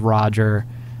 same with Roger,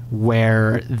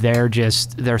 where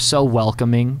they're so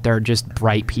welcoming. They're just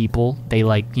bright people. They,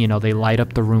 like, you know, they light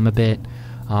up the room a bit.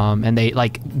 And they,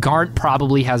 like, Garnt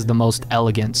probably has the most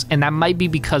elegance, and that might be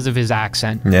because of his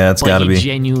accent. Yeah, it's gotta be.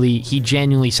 He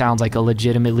genuinely sounds like a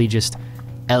legitimately just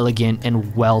elegant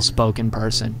and well-spoken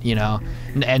person, you know?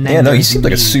 And then he seems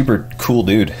like a super cool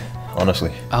dude,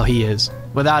 honestly. Oh, he is.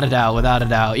 Without a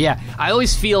doubt. Yeah, I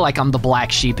always feel like I'm the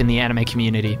black sheep in the anime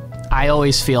community. I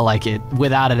always feel like it,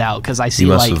 without a doubt, because I see,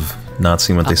 like... You must have not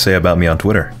seen what they say about me on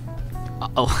Twitter.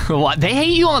 Oh, what? They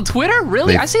hate you on Twitter?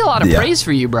 Really? I see a lot of praise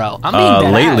for you, bro. I'm being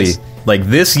dead lately, ass. Like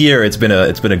this year, it's been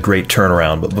a great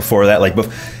turnaround. But before that, like,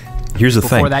 here's the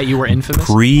thing. Before that, you were infamous?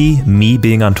 Pre me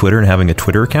being on Twitter and having a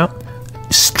Twitter account,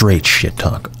 straight shit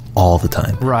talk all the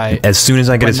time. Right. As soon as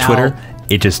I get his now, Twitter,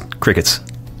 it just crickets.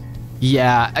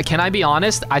 Yeah. Can I be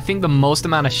honest? I think the most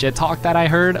amount of shit talk that I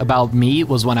heard about me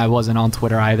was when I wasn't on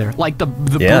Twitter either. Like the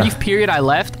brief period I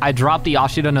left, I dropped the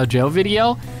Ashita no Joe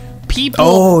video.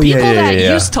 People that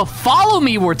used to follow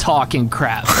me were talking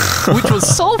crap, which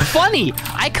was so funny.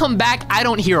 I come back, I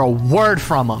don't hear a word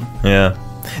from them. Yeah.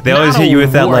 They always hit you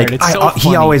with that, like,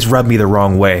 he always rubbed me the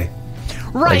wrong way.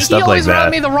 Right, like, he always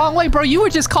rubbed me the wrong way. Bro, you were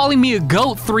just calling me a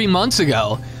goat 3 months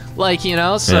ago. Like, you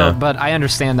know, so, Yeah. But I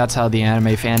understand that's how the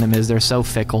anime fandom is. They're so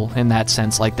fickle in that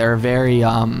sense. Like, they're very,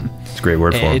 It's a great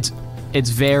word for it. It's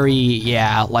very,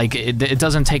 yeah, like, it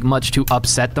doesn't take much to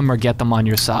upset them or get them on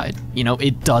your side. You know,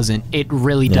 it doesn't. It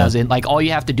really doesn't. Like, all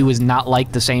you have to do is not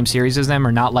like the same series as them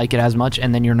or not like it as much,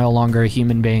 and then you're no longer a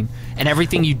human being. And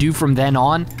everything you do from then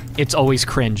on, it's always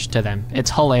cringe to them.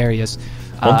 It's hilarious.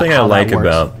 One thing I like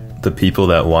about the people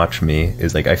that watch me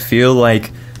is, like, I feel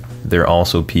like they're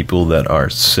also people that are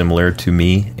similar to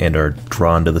me and are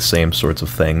drawn to the same sorts of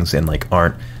things and, like,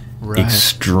 aren't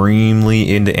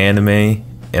extremely into anime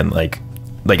and, like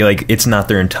it's not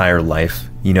their entire life.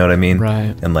 You know what I mean?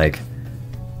 Right. And, like,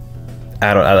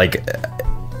 I don't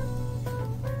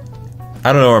know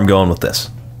where I'm going with this.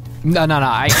 No.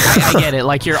 I get it.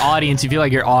 Like, your audience, you feel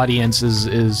like your audience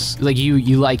is like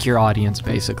you like your audience,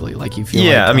 basically. Like, you feel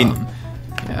like,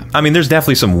 I mean, there's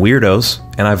definitely some weirdos,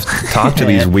 and I've talked to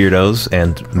these weirdos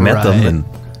and met them, and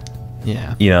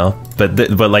you know,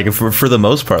 but like for the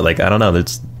most part, like, I don't know,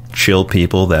 there's chill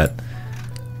people that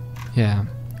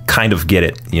kind of get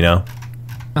it, you know.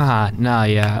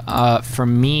 For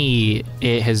me,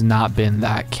 it has not been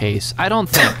that case. I don't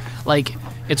think like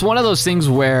it's one of those things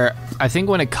where I think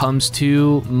when it comes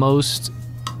to most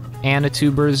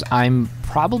Anitubers, I'm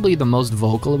probably the most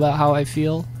vocal about how I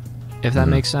feel, if that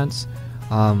makes sense.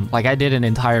 Like, I did an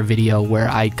entire video where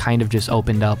I kind of just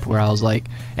opened up, where I was like,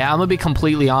 yeah, I'm gonna be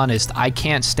completely honest, I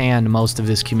can't stand most of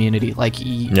this community. Like,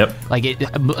 like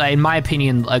in my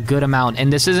opinion, a good amount.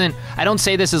 And this isn't, I don't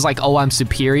say this as like, oh, I'm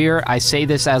superior. I say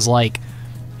this as like,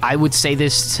 I would say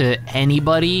this to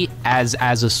anybody as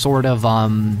a sort of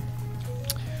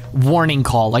warning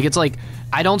call. Like, it's like,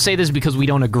 I don't say this because we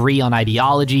don't agree on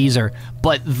ideologies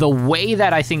but the way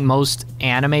that I think most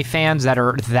anime fans that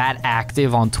are that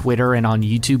active on Twitter and on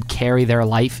YouTube carry their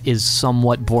life is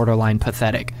somewhat borderline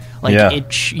pathetic. Like,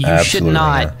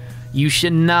 you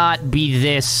should not be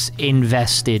this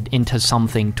invested into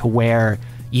something to where,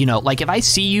 you know, like, if I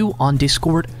see you on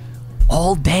Discord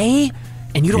all day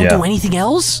and you don't do anything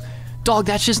else, dog,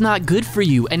 that's just not good for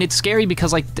you. And it's scary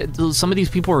because, like, some of these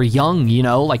people are young, you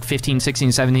know, like 15,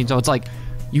 16, 17. So it's like,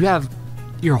 you have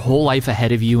your whole life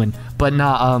ahead of you. But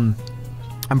I'm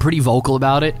pretty vocal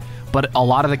about it. But a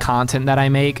lot of the content that I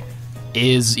make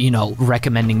is, you know,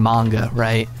 recommending manga,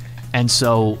 right? And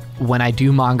so when I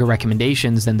do manga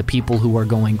recommendations, then the people who are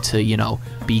going to, you know,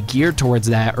 be geared towards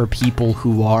that are people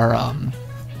who are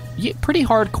pretty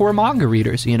hardcore manga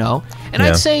readers, you know? And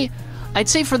I'd say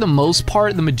for the most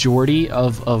part, the majority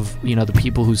of you know, the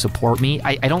people who support me,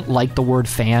 I don't like the word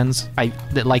fans. It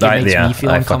makes me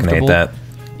feel uncomfortable. I fucking hate that.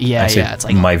 Yeah, it's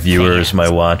like my viewers, fans. my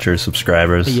watchers,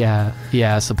 subscribers.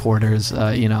 Yeah, supporters,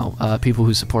 you know, people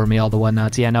who support me, all the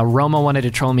whatnots. Yeah, now Roma wanted to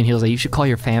troll me, and he was like, you should call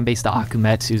your fan base the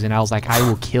Akumetsus, and I was like, I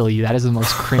will kill you. That is the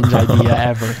most cringe idea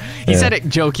ever. He said it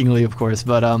jokingly, of course,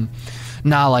 but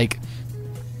like,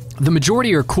 the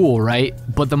majority are cool, right?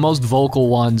 But the most vocal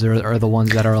ones are the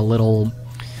ones that are a little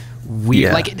weird.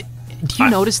 Yeah. Like, do you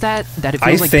notice that it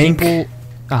feels people...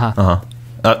 I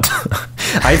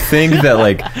think that,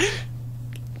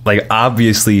 like,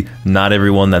 obviously not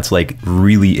everyone that's, like,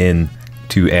 really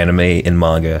into anime and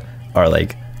manga are,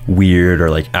 like, weird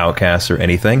or, like, outcasts or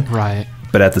anything. Right.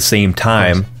 But at the same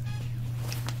time,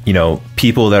 you know,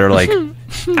 people that are, like,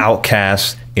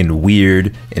 outcasts and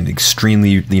weird and extremely,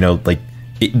 you know, like,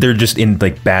 they're just in,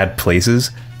 like, bad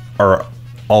places are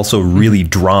also really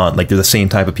drawn. Like, they're the same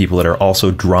type of people that are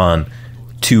also drawn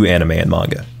to anime and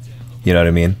manga. You know what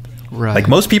I mean? Right. Like,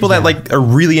 most people that, like, are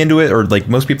really into it, or, like,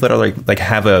 most people that are like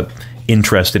have a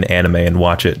interest in anime and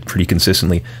watch it pretty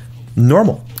consistently,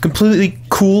 normal, completely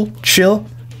cool, chill.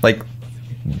 Like,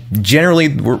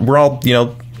 generally we're all, you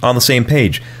know, on the same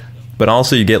page. But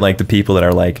also you get, like, the people that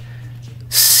are, like,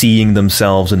 seeing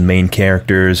themselves in main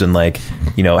characters and, like,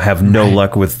 you know, have no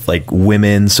luck with, like,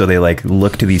 women, so they, like,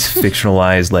 look to these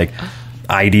fictionalized, like,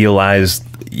 idealized,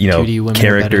 you know,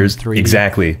 characters.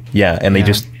 Exactly. Yeah. And they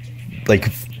just,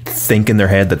 like, think in their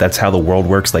head that that's how the world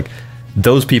works. Like,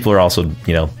 those people are also,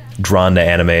 you know, drawn to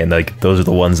anime, and, like, those are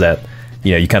the ones that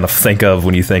you know, you kind of think of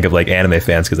when you think of like anime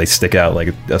fans, because they stick out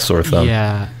like a sore thumb.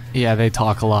 Yeah, they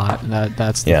talk a lot.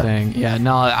 That's the thing. Yeah,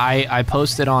 no, I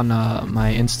posted on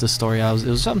my Insta story. It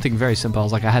was something very simple. I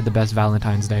was like, I had the best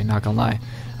Valentine's Day, not gonna lie.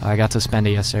 I got to spend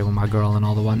it yesterday with my girl and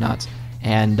all the whatnots.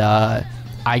 And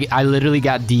I literally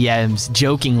got DMs,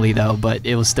 jokingly though, but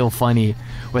it was still funny,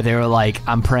 where they were like,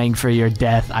 I'm praying for your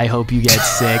death. I hope you get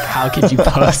sick. How could you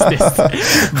post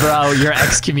this? Bro, you're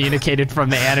excommunicated from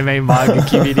the anime manga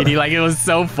community. Like, it was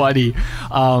so funny.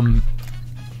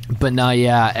 But no,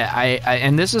 yeah, I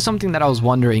and this is something that I was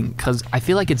wondering, because I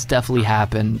feel like it's definitely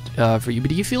happened for you. But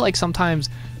do you feel like sometimes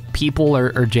people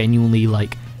are genuinely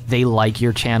like, they like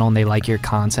your channel and they like your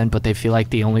content, but they feel like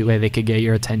the only way they could get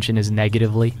your attention is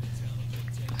negatively?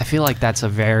 I feel like that's a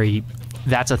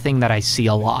thing that I see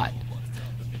a lot.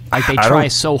 Like, they try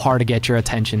so hard to get your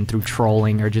attention through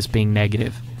trolling or just being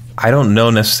negative. I don't know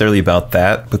necessarily about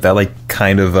that, but that like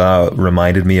kind of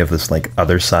reminded me of this like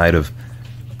other side of,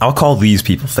 I'll call these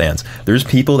people fans. There's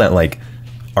people that like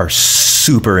are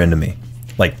super into me,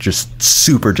 like just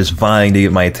super, just vying to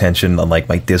get my attention on like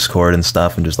my Discord and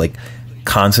stuff, and just like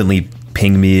constantly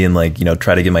ping me and like, you know,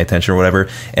 try to get my attention or whatever.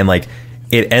 And like,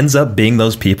 it ends up being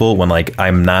those people when like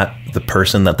I'm not the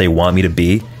person that they want me to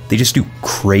be. They just do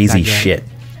crazy shit.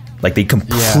 Like, they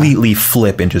completely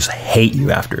flip and just hate you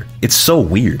after. It's so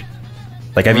weird.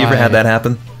 Like, have you ever had that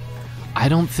happen? I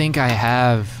don't think I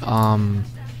have,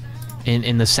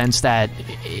 in the sense that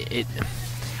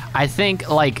I think,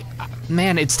 like,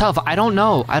 man, it's tough. I don't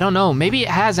know. Maybe it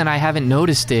has and I haven't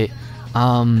noticed it.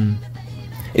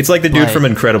 It's like the dude from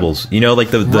Incredibles. You know, like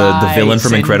the villain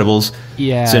from Incredibles?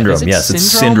 Yeah. Syndrome. Yes, it's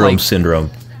syndrome.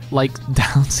 Like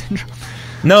Down syndrome?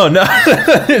 No.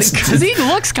 Because he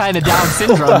looks kind of Down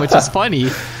syndrome, which is funny.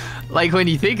 Like, when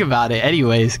you think about it.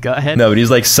 Anyways, go ahead. No, but he's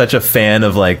like such a fan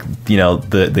of, like, you know,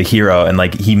 the hero, and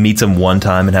like he meets him one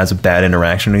time and has a bad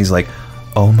interaction, and he's like,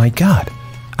 oh my god,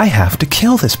 I have to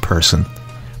kill this person.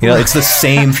 You know, it's the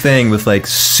same thing with like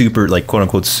super, like, quote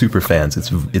unquote super fans.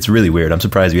 It's really weird. I'm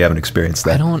surprised you haven't experienced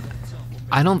that.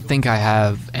 I don't think I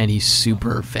have any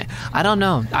super fan. I don't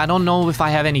know if I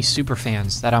have any super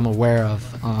fans that I'm aware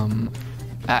of.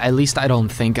 At least I don't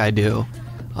think I do.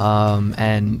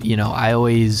 And, you know, I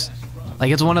always,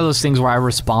 like, it's one of those things where I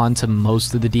respond to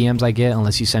most of the DMs I get,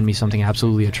 unless you send me something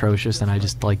absolutely atrocious, and I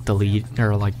just, like, delete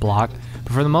or, like, block.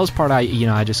 But for the most part, I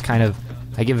just kind of,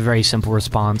 I give a very simple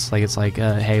response. Like, it's like,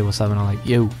 hey, what's up? And I'm like,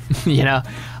 yo, you know?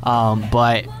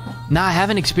 But, no, I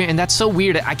haven't experienced, and that's so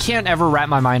weird. I can't ever wrap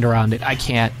my mind around it. I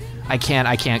can't,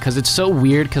 because it's so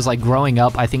weird, because, like, growing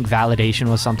up, I think validation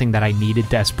was something that I needed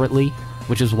desperately,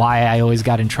 which is why I always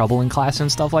got in trouble in class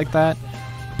and stuff like that.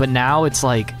 But now it's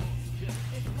like,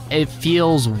 it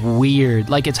feels weird.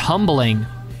 Like, it's humbling,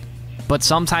 but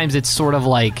sometimes it's sort of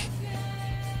like,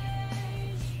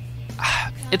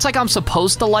 it's like I'm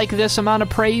supposed to like this amount of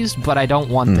praise, but I don't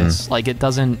want this. Like, it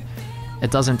doesn't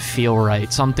feel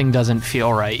right. Something doesn't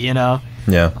feel right, you know?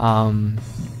 Yeah.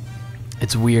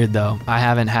 It's weird though. I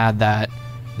haven't had that.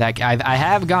 I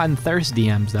have gotten thirst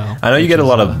DMs though. I know you get a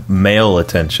lot of male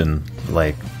attention,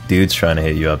 like dudes trying to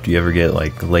hit you up. Do you ever get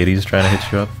like ladies trying to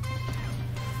hit you up?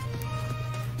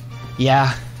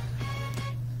 Yeah.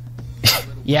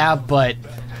 Yeah, but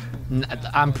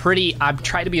I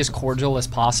try to be as cordial as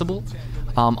possible.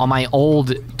 On my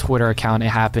old Twitter account, it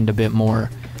happened a bit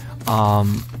more.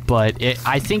 But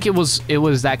I think it was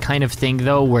that kind of thing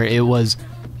though, where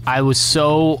I was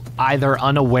so either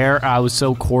unaware or I was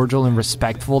so cordial and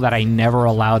respectful that I never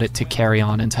allowed it to carry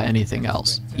on into anything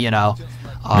else, you know?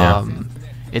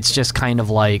 It's just kind of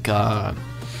like, I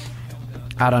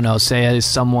don't know, say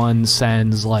someone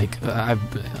sends like,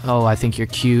 I think you're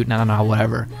cute, no,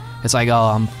 whatever. It's like,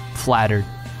 oh, I'm flattered.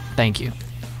 Thank you.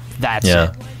 That's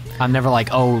it. I'm never like,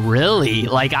 oh, really?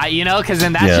 Like, you know, because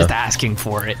then that's just asking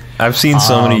for it. I've seen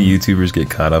so many YouTubers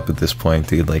get caught up at this point,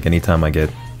 dude. Like, anytime I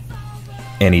get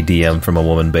any DM from a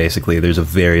woman, basically, there's a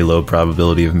very low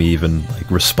probability of me even like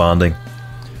responding.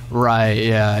 Right,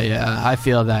 yeah. I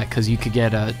feel that, because you could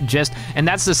get and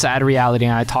that's the sad reality,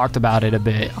 and I talked about it a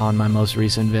bit on my most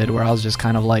recent vid, where I was just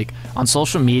kind of like, on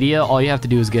social media, all you have to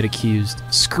do is get accused.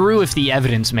 Screw if the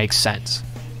evidence makes sense,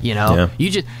 you know?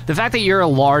 Yeah. The fact that you're a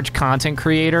large content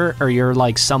creator, or you're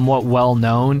like somewhat well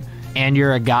known, and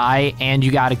you're a guy, and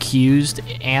you got accused,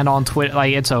 and on Twitter,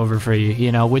 like, it's over for you,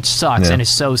 you know, which sucks, and is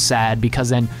so sad, because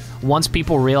then once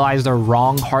people realize they're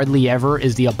wrong, hardly ever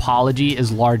is the apology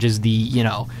as large as the, you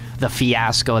know, the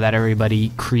fiasco that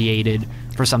everybody created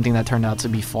for something that turned out to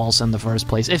be false in the first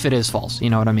place, if it is false, you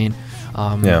know what I mean?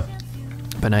 Yeah.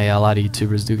 But no, yeah, a lot of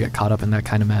YouTubers do get caught up in that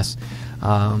kind of mess.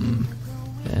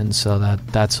 And so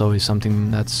that's always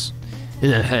something that's,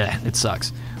 it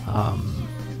sucks.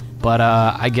 But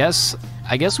I guess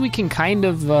we can kind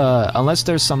of, unless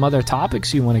there's some other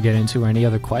topics you want to get into or any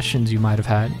other questions you might have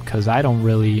had, because I don't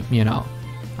really, you know,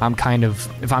 I'm kind of,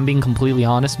 if I'm being completely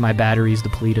honest, my battery's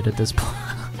depleted at this point.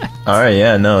 All right,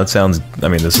 yeah, no, it sounds, I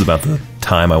mean, this is about the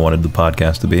time I wanted the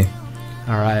podcast to be.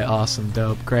 All right, awesome,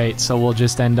 dope, great. So we'll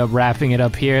just end up wrapping it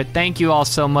up here. Thank you all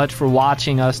so much for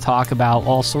watching us talk about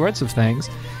all sorts of things.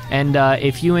 And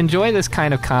if you enjoy this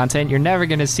kind of content, you're never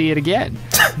going to see it again.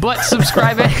 But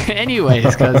subscribe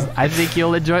anyways, because I think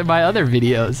you'll enjoy my other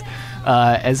videos.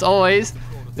 As always,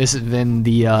 this has been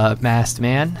the Masked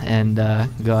Man, and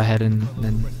go ahead and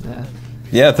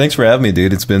yeah, thanks for having me,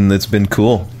 dude. It's been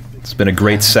cool. It's been a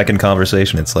great second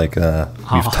conversation. It's like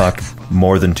we've talked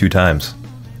more than 2 times.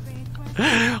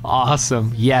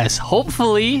 Awesome. Yes.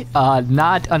 Hopefully,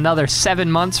 not another 7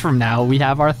 months from now, we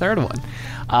have our 3rd one.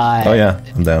 Oh yeah,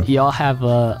 I'm down. Y'all have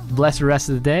a blessed rest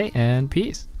of the day, and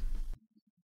peace.